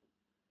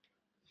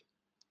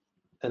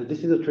 And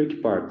this is the tricky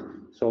part.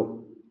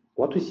 So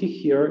what we see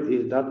here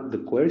is that the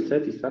query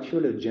set is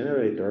actually a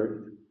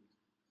generator,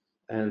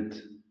 and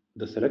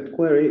the select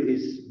query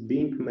is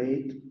being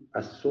made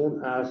as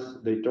soon as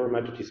the iter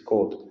method is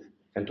called.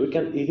 And we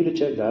can easily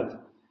check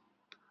that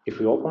if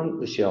we open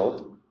the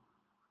shell,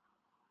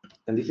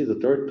 and this is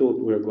the third tool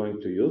we're going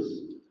to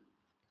use.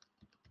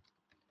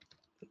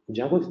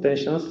 Django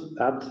extensions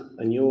add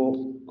a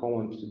new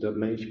command to the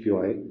main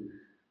GPUI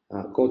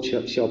called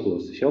shell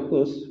plus. Shell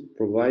plus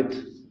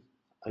provides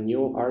a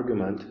new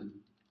argument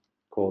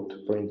called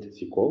print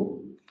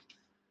SQL,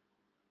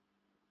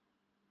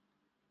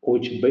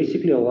 which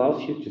basically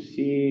allows you to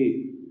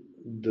see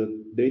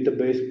the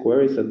database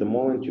queries at the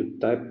moment you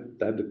type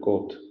the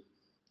code.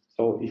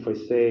 So if I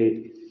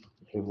say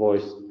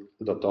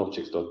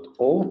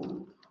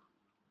invoice.objects.all,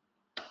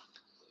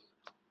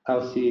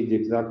 I'll see the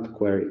exact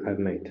query I've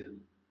made.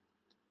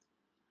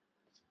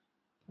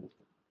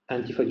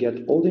 And if I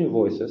get all the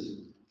invoices,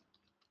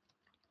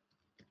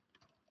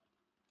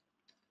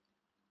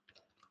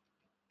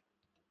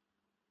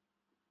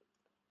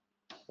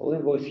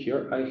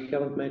 here, I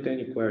haven't made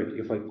any query.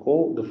 If I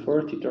call the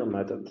first iter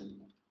method,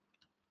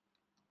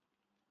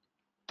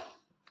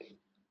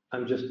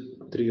 I'm just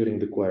triggering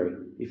the query.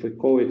 If I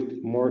call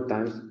it more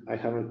times, I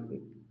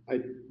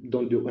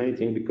don't do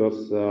anything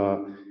because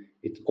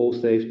it's all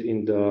saved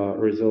in the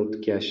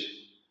result cache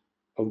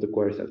of the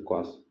query set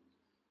class.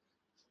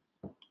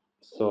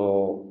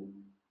 So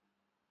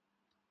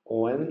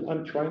when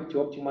I'm trying to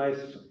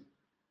optimize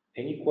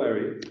any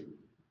query,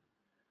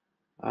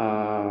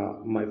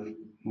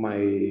 my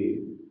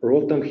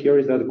rule of thumb here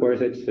is that the query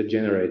set is a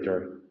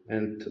generator,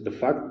 and the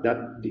fact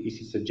that this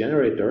is a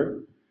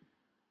generator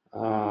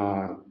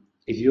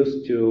is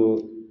used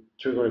to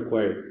trigger a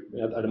query.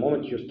 At the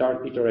moment you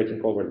start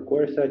iterating over the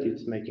query set,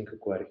 it's making a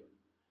query.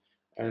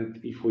 And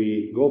if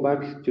we go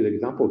back to the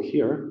example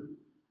here,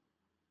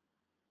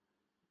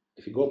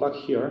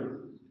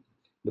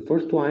 the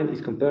first line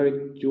is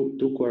comparing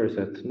two query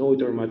sets. No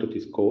iter method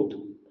is called,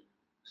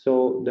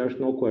 so there's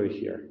no query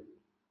here.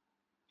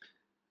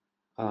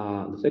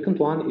 The second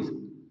one is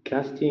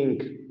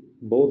casting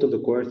both of the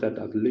query set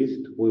at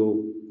least,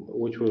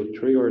 which will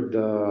trigger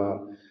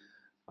the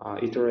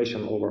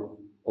iteration over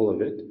all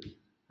of it,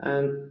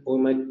 and we'll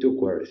make two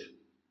queries.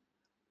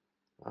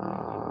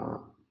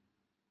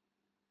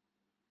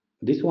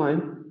 This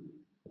one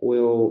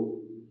will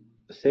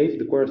save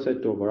the query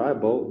set to a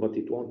variable, but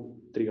it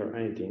won't trigger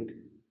anything.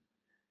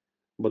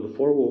 But the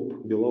for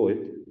loop below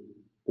it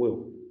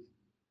will.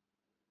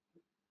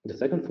 The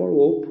second for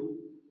loop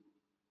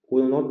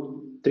will not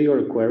trigger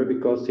a query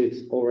because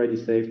it's already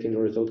saved in the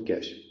result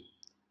cache.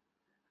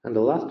 And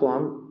the last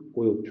one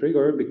will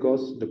trigger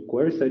because the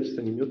query set is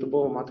an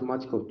immutable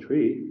mathematical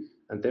tree,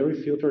 and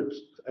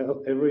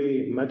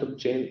every method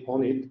chain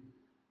on it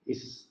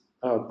is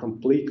a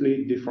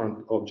completely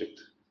different object.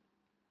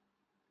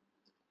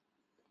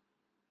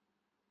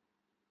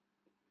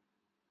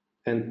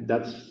 And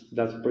that's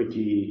pretty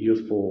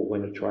useful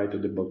when you try to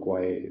debug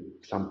why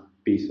some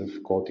piece of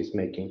code is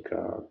making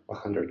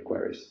 100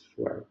 queries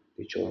where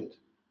each one.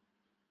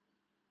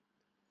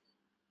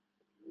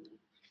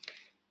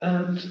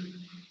 And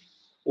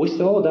we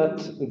saw that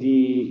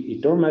the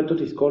iter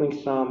method is calling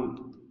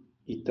some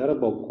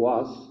iterable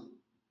class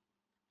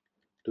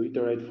to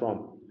iterate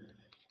from.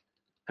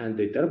 And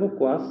the iterable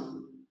class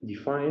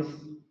defines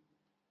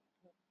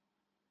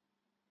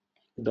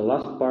the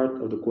last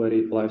part of the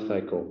query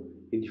lifecycle.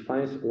 It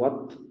defines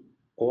what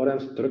ORM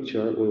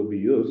structure will be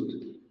used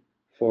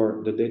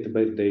for the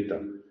database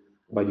data.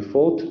 By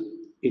default,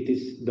 it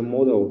is the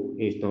model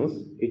instance.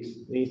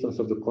 It's the instance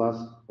of the class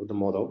of the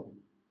model.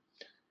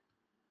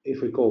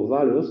 if we call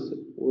values,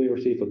 we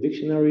receive a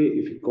dictionary.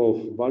 If we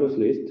call values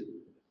list,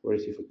 we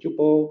receive a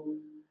tuple.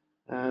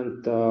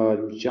 And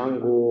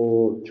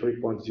Django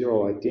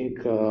 3.0, I think,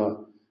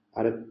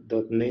 added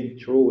the name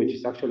true, which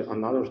is actually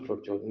another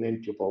structure,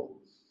 name tuple.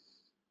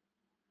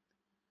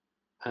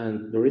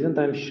 And the reason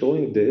I'm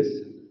showing this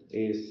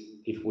is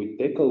if we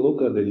take a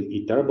look at the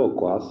iterable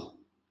class,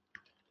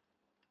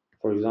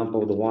 for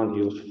example, the one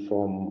used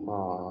from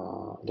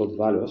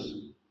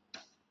 .values,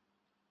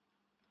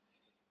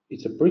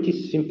 it's a pretty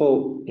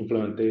simple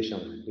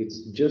implementation.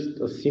 It's just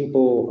a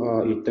simple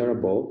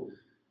iterable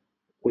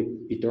with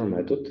iter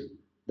method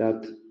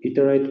that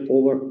iterate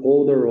over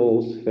all the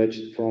rows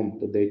fetched from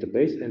the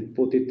database and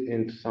put it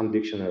into some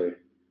dictionary.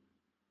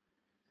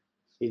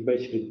 It's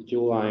basically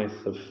 2 lines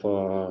of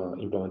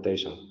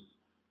implementation.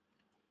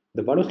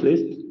 The values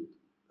list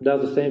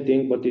does the same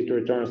thing, but it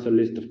returns a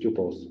list of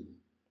tuples.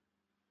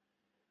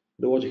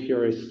 The logic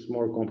here is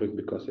more complex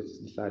because it's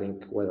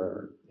deciding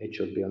whether it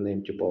should be a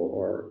name tuple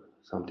or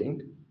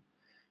something.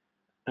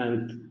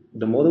 And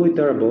the model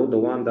iterable, the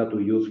one that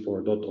we use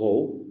for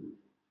 .o,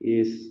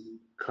 is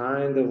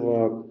kind of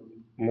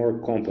more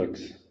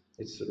complex.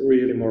 It's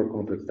really more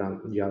complex than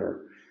the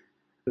other.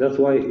 That's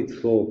why it's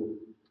slow.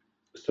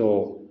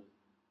 So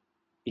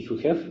if you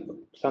have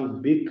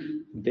some big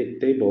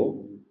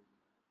table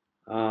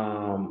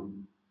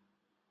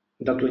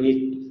that we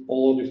need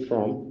all of it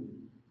from,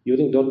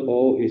 using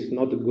 .o is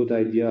not a good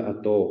idea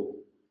at all.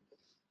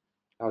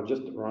 I'll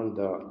just run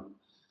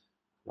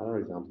another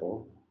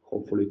example.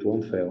 Hopefully it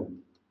won't fail.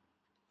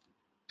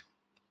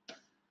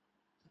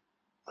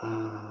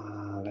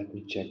 Let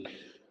me check.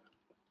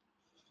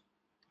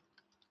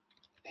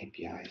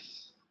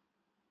 APIs.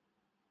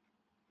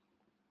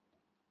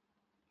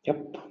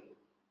 Yep.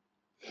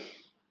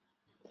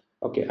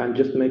 Okay, I'm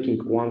just making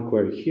one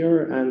query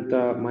here, and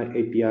my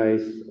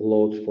APIs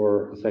loads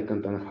for a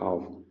second and a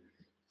half.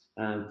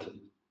 And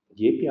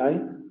the API,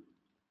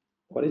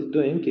 what it's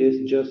doing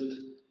is just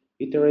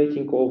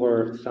iterating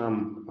over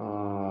some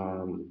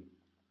model,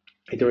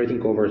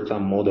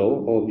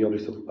 or the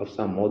objects of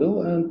some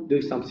model, and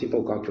doing some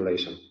simple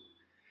calculation.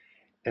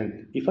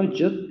 And if I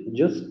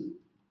just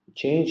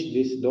change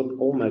this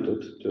 .o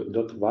method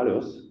to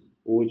 .values,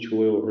 which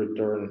will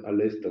return a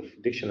list of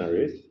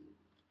dictionaries,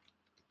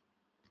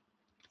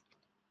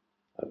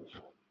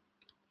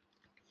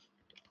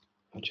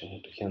 which I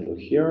need to handle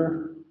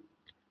here.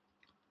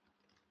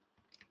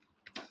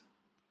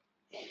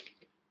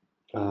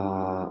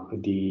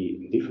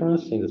 The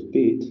difference in the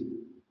speed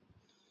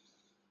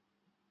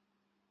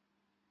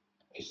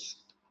is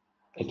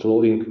it's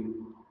loading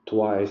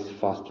twice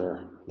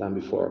faster than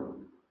before.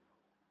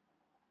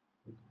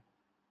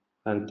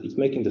 And it's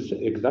making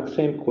the exact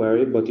same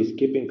query, but it's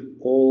keeping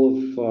all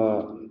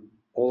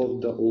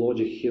of the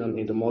logic hidden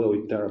in the model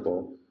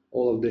iterable.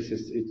 All of this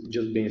it's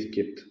just being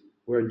skipped.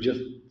 We're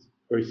just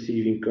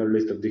receiving a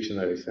list of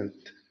dictionaries and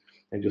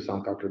do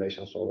some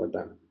calculations over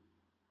them.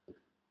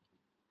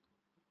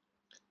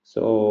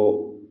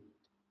 So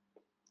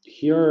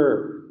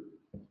here,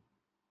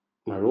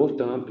 my rule of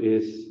thumb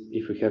is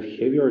if we have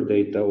heavier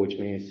data, which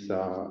means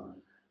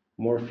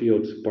more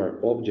fields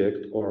per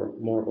object or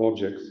more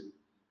objects,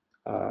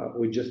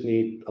 we just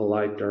need a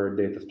lighter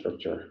data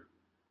structure,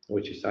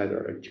 which is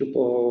either a tuple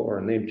or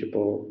a name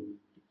tuple.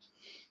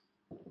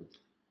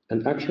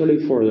 And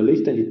actually for the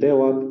list and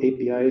detail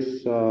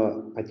APIs,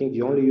 I think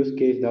the only use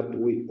case that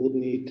we would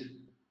need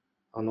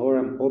an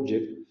ORM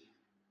object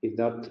is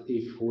that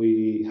if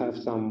we have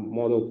some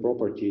model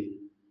property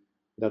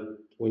that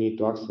we need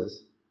to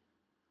access,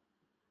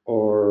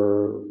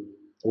 or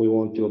we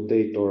want to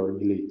update or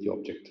delete the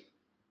object.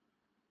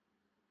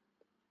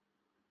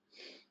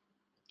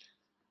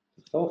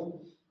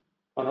 So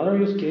another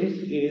use case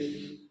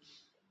is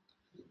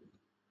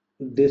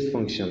this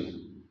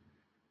function.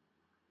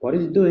 What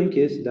it's doing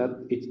is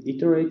that it's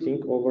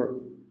iterating over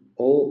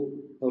all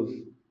of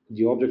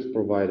the objects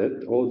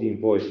provided, all the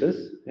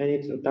invoices, and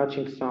it's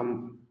attaching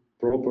some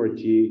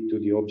property to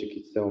the object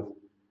itself.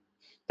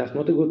 That's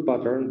not a good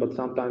pattern, but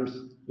sometimes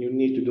you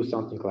need to do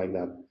something like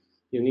that.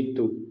 You need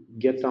to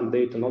get some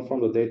data, not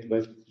from the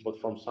database, but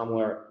from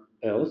somewhere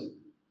else,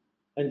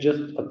 and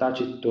just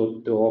attach it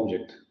to the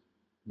object.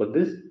 But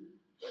this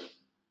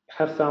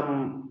has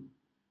some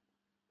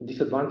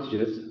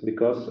disadvantages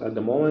because at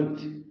the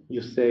moment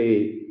you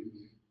say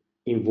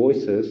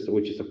invoices,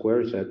 which is a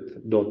query set,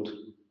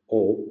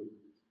 .o,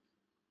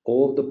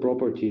 all of the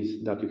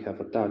properties that you have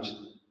attached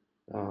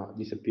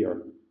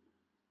disappear.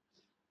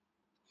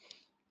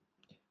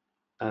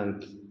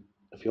 And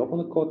if you open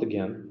the code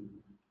again,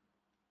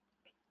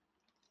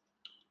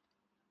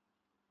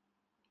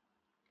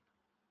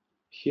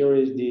 here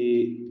is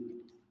the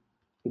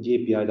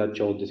API that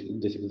shows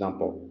this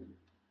example.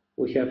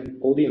 We have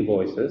all the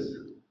invoices.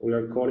 We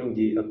are calling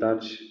the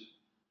attach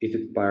is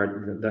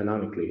expired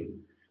dynamically,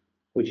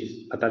 which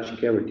is attaching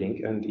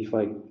everything. And if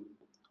I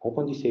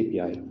open this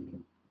API,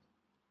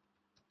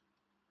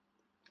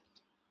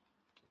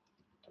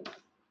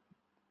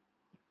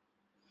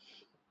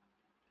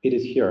 it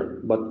is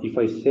here. But if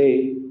I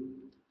say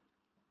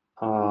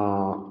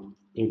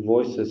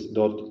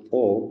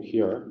invoices.all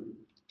here,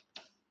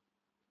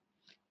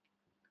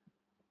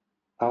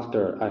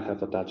 after I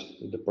have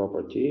attached the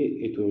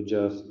property, it will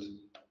just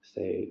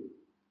say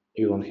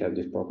you don't have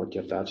this property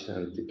attached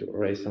and it will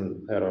raise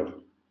an error.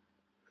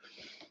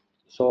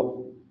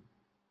 So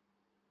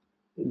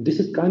this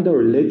is kind of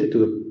related to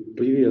the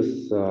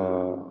previous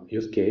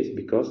use case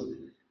because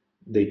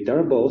the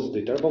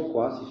iterable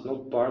class is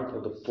not part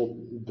of the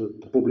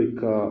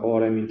public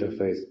ORM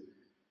interface.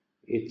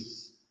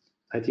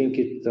 I think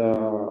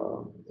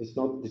it's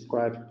not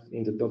described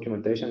in the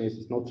documentation.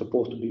 It's not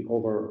supposed to be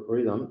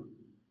overridden,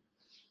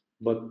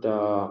 but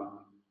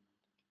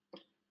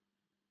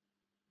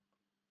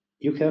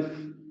you have,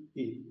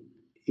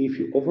 if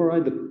you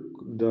override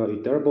the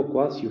iterable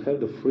class, you have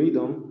the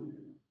freedom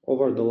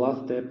over the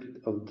last step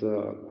of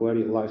the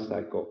query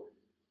lifecycle.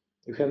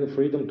 You have the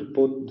freedom to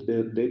put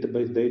the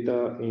database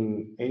data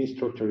in any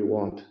structure you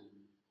want.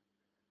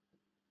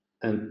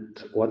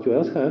 And what you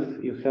else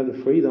have, you have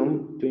the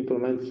freedom to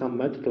implement some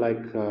method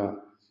like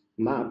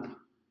map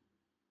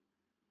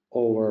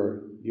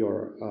over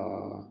your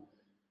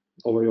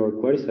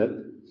query set,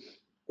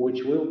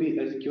 which will be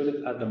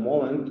executed at the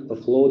moment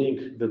of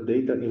loading the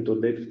data into a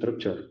data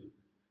structure.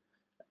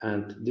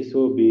 And this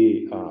will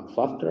be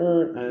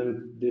faster,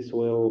 and this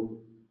will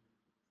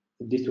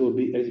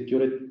be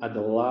executed at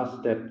the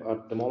last step,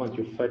 at the moment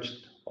you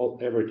fetched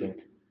everything.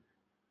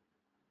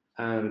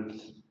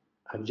 And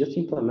I've just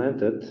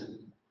implemented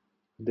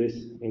this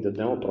in the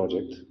demo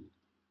project.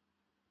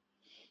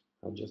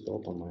 I'll just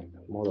open my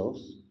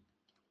models.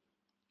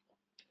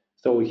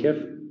 So we have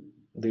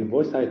the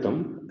invoice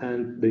item,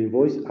 and the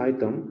invoice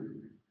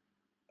item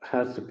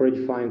has a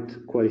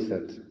predefined query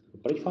set. The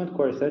predefined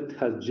query set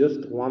has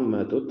just one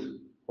method,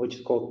 which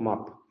is called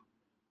map.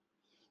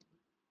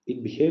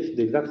 It behaves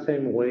the exact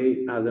same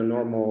way as a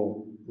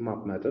normal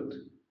map method.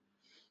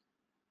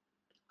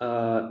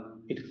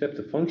 It accepts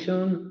a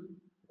function,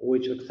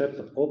 which accepts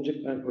an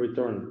object and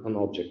return an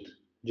object.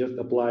 Just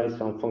apply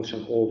some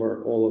function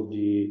over all of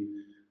the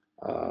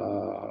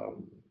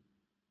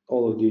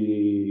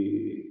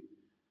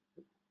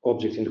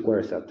objects in the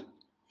query set.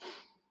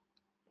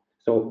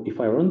 So if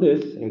I run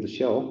this in the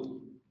shell,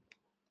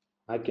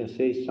 I can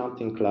say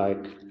something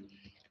like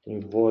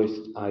invoice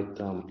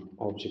item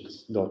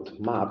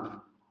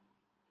objects.map,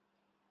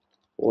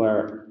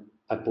 where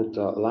I put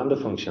a lambda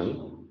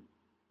function.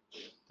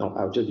 No,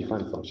 I'll just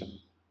define the function.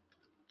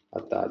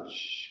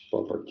 Attach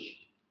property.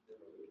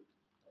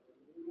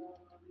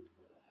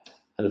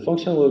 And the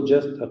function will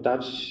just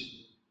attach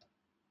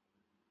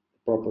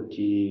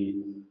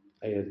property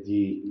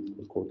ASD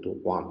equal to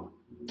 1.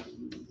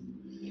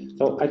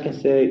 So I can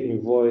say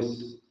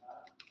invoice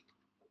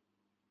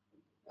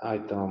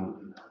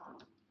item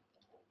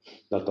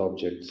dot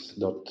objects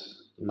dot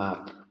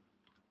map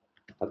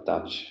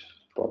attach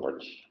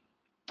property.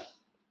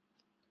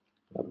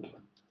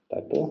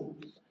 Typo.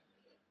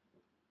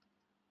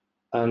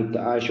 And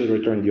I should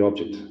return the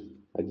object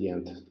at the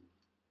end.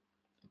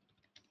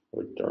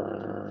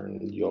 Return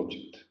the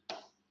object.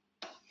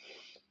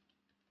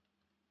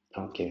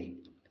 Okay.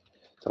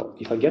 So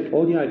if I get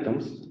all the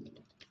items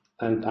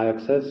and I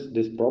access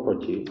this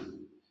property,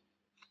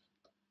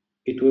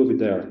 it will be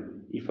there.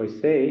 If I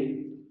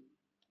say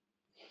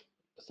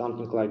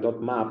something like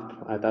 .map,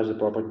 I attach the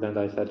property, then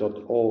I say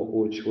 .o,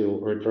 which will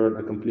return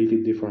a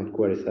completely different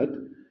query set.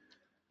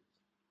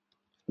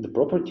 The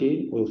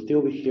property will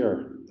still be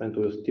here, and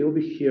will still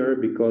be here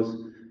because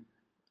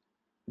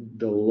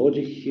the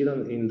logic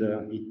hidden in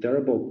the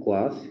iterable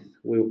class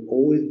will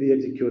always be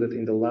executed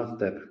in the last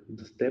step,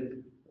 the step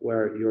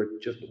where you're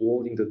just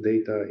loading the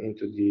data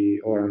into the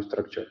ORM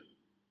structure.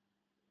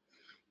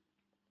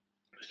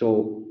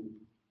 So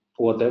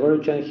whatever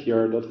you change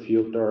here,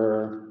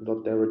 .filter,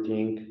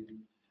 .everything,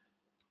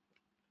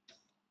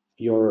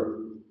 your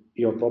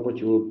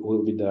property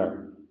will be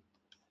there.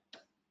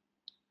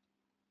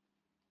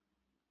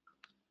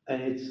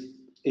 And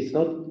it's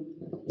not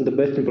the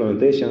best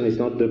implementation, it's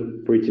not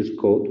the prettiest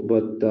code,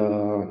 but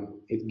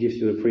it gives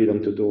you the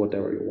freedom to do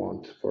whatever you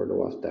want for the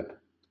last step.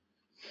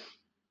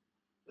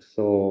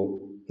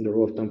 So the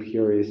rule of thumb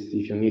here is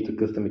if you need a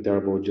custom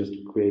iterable, just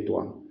create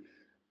one,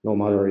 no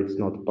matter it's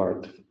not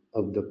part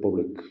of the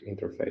public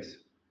interface.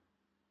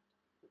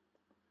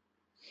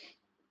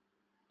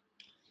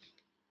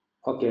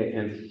 Okay,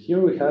 and here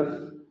we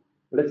have,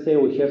 let's say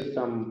we have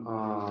some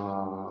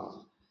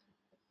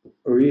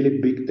really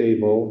big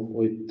table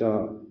with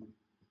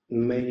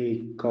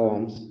many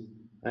columns,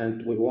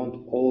 and we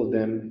want all of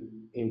them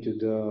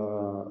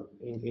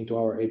into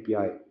our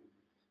API.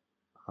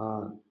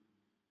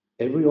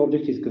 Every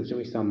object is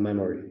consuming some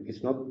memory.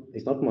 It's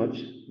not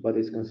much, but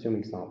it's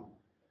consuming some.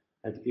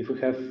 And if we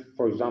have,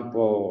 for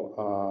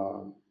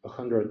example,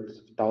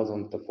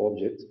 100,000 of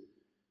objects,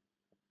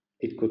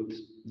 it could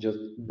just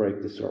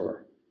break the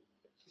server.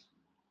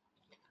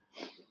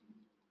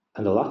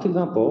 And the last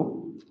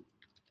example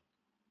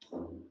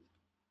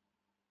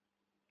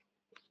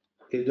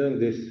is doing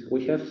this.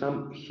 We have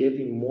some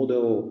heavy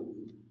model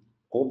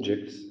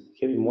objects,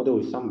 heavy model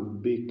with some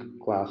big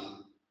class.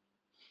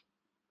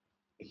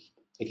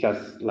 it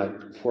has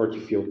like 40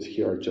 fields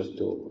here just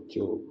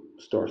to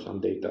store some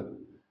data.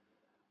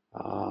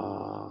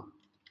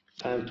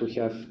 And to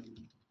have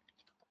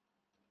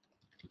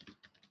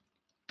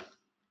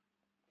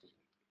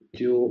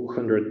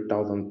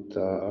 200,000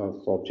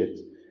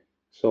 objects.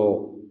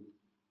 So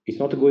it's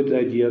not a good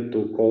idea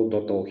to call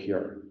 .all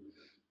here.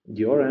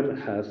 The ORM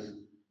has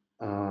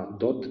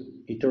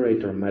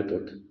 .iterator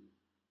method,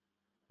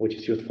 which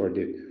is used for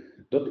this.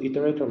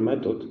 .iterator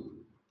method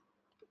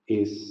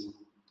is,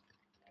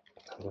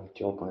 I'm going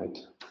to open it.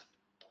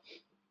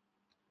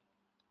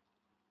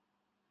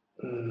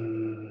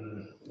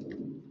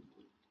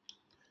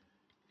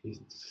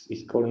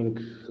 It's calling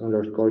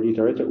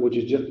 _iterator, which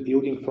is just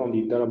building from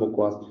the iterable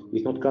class.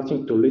 It's not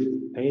casting to list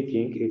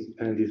anything,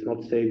 and it's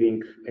not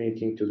saving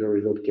anything to the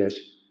result cache.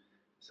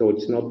 So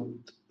it's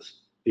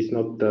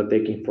not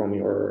taking from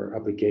your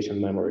application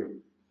memory.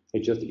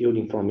 It's just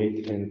yielding from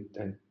it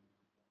and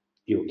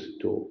yield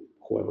to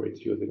whoever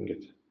is using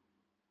it.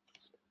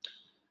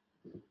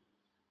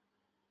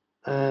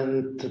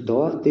 And the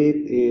last tip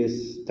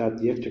is that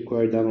the extra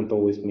query doesn't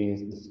always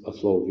mean a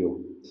slow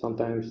view.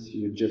 Sometimes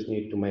you just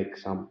need to make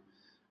some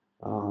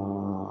 2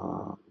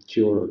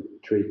 or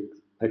 3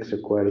 extra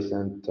queries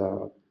and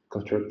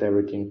construct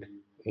everything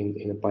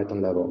in a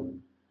Python level.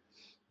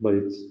 But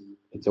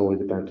it's always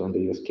depends on the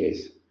use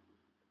case.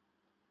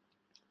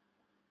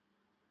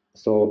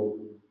 So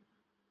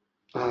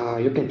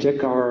you can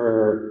check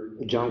our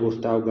Django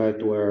style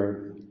guide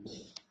where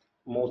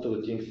most of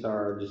the things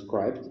are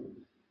described.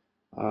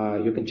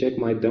 You can check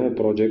my demo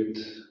project,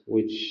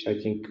 which I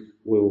think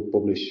we'll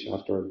publish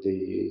after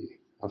the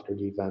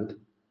event.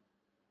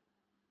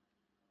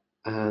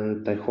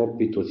 And I hope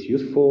it was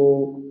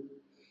useful.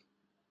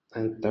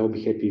 And I'll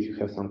be happy if you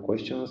have some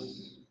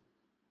questions.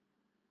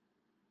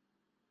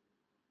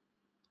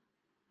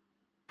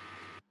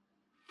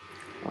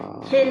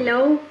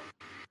 Hello.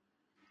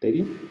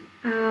 David?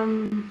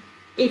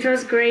 It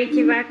was great,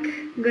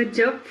 Ivak. Good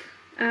job.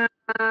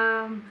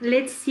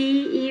 Let's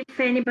see if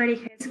anybody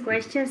has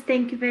questions.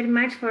 Thank you very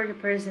much for the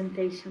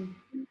presentation.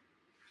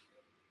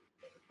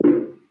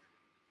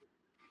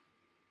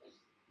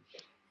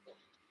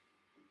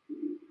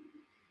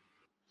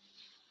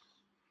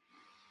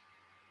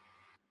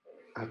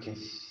 I can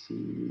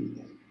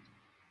see.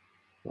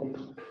 Nope.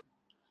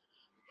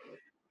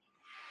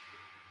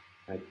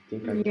 I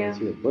think I can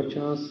see the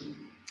questions.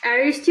 Are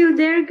you still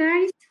there,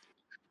 guys?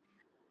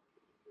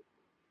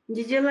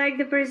 Did you like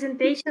the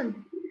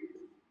presentation?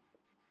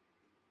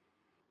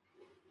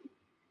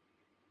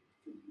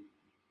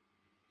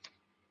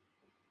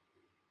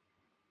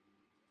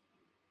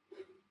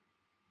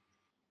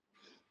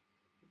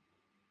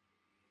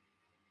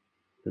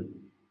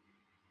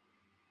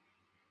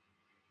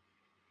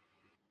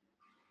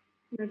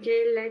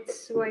 Okay,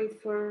 let's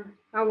wait for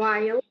a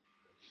while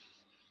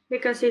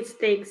because it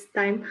takes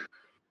time.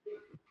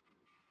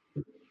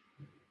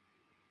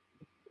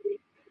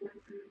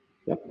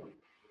 Yep.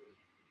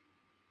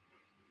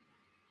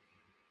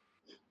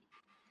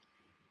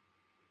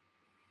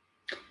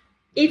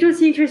 It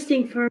was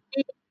interesting for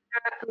me,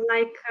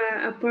 like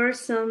a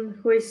person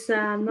who is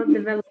not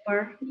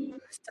developer.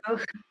 So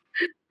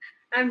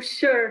I'm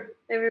sure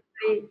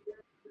everybody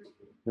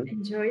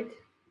enjoyed.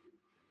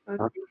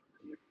 Okay.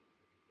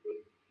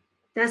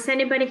 Does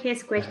anybody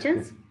has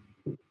questions?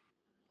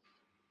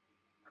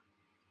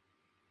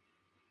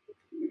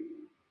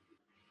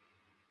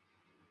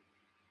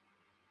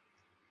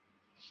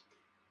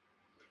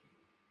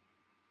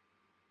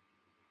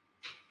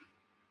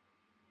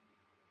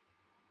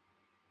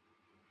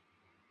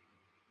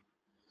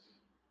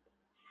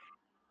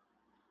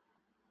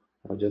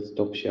 I'll just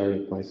stop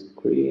sharing my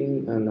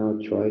screen and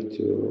I'll try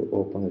to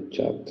open a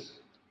chat.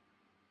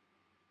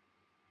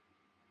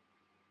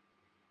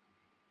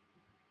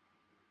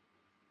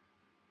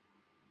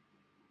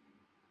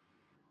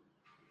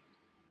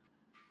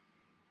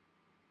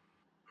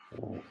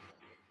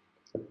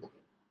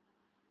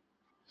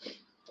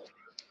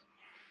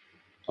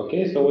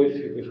 Okay, so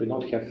if we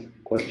don't have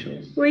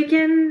questions, we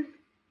can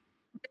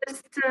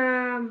just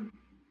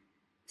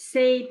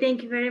say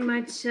thank you very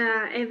much,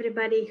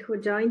 everybody who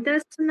joined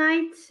us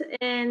tonight,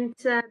 and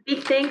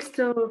big thanks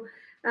to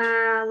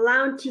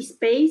Launty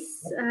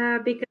Space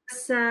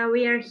because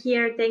we are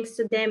here thanks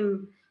to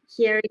them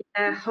here in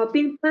the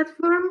Hopping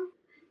platform.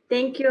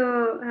 Thank you,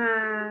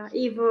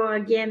 Ivo,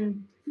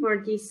 again for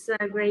this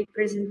great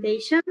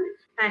presentation.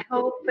 I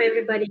hope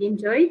everybody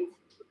enjoyed.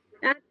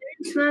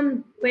 There's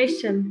one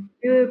question.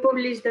 You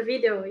publish the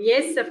video?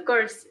 Yes, of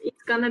course.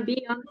 It's gonna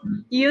be on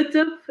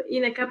YouTube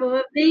in a couple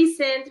of days,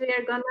 and we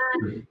are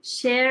gonna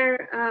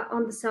share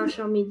on the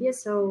social media.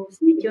 So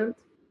stay tuned,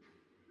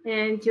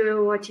 and you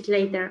will watch it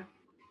later.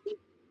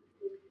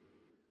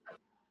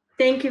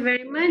 Thank you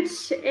very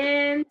much,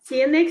 and see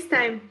you next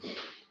time.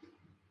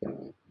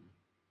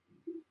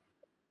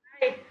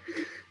 Bye.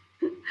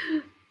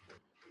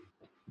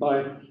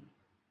 bye.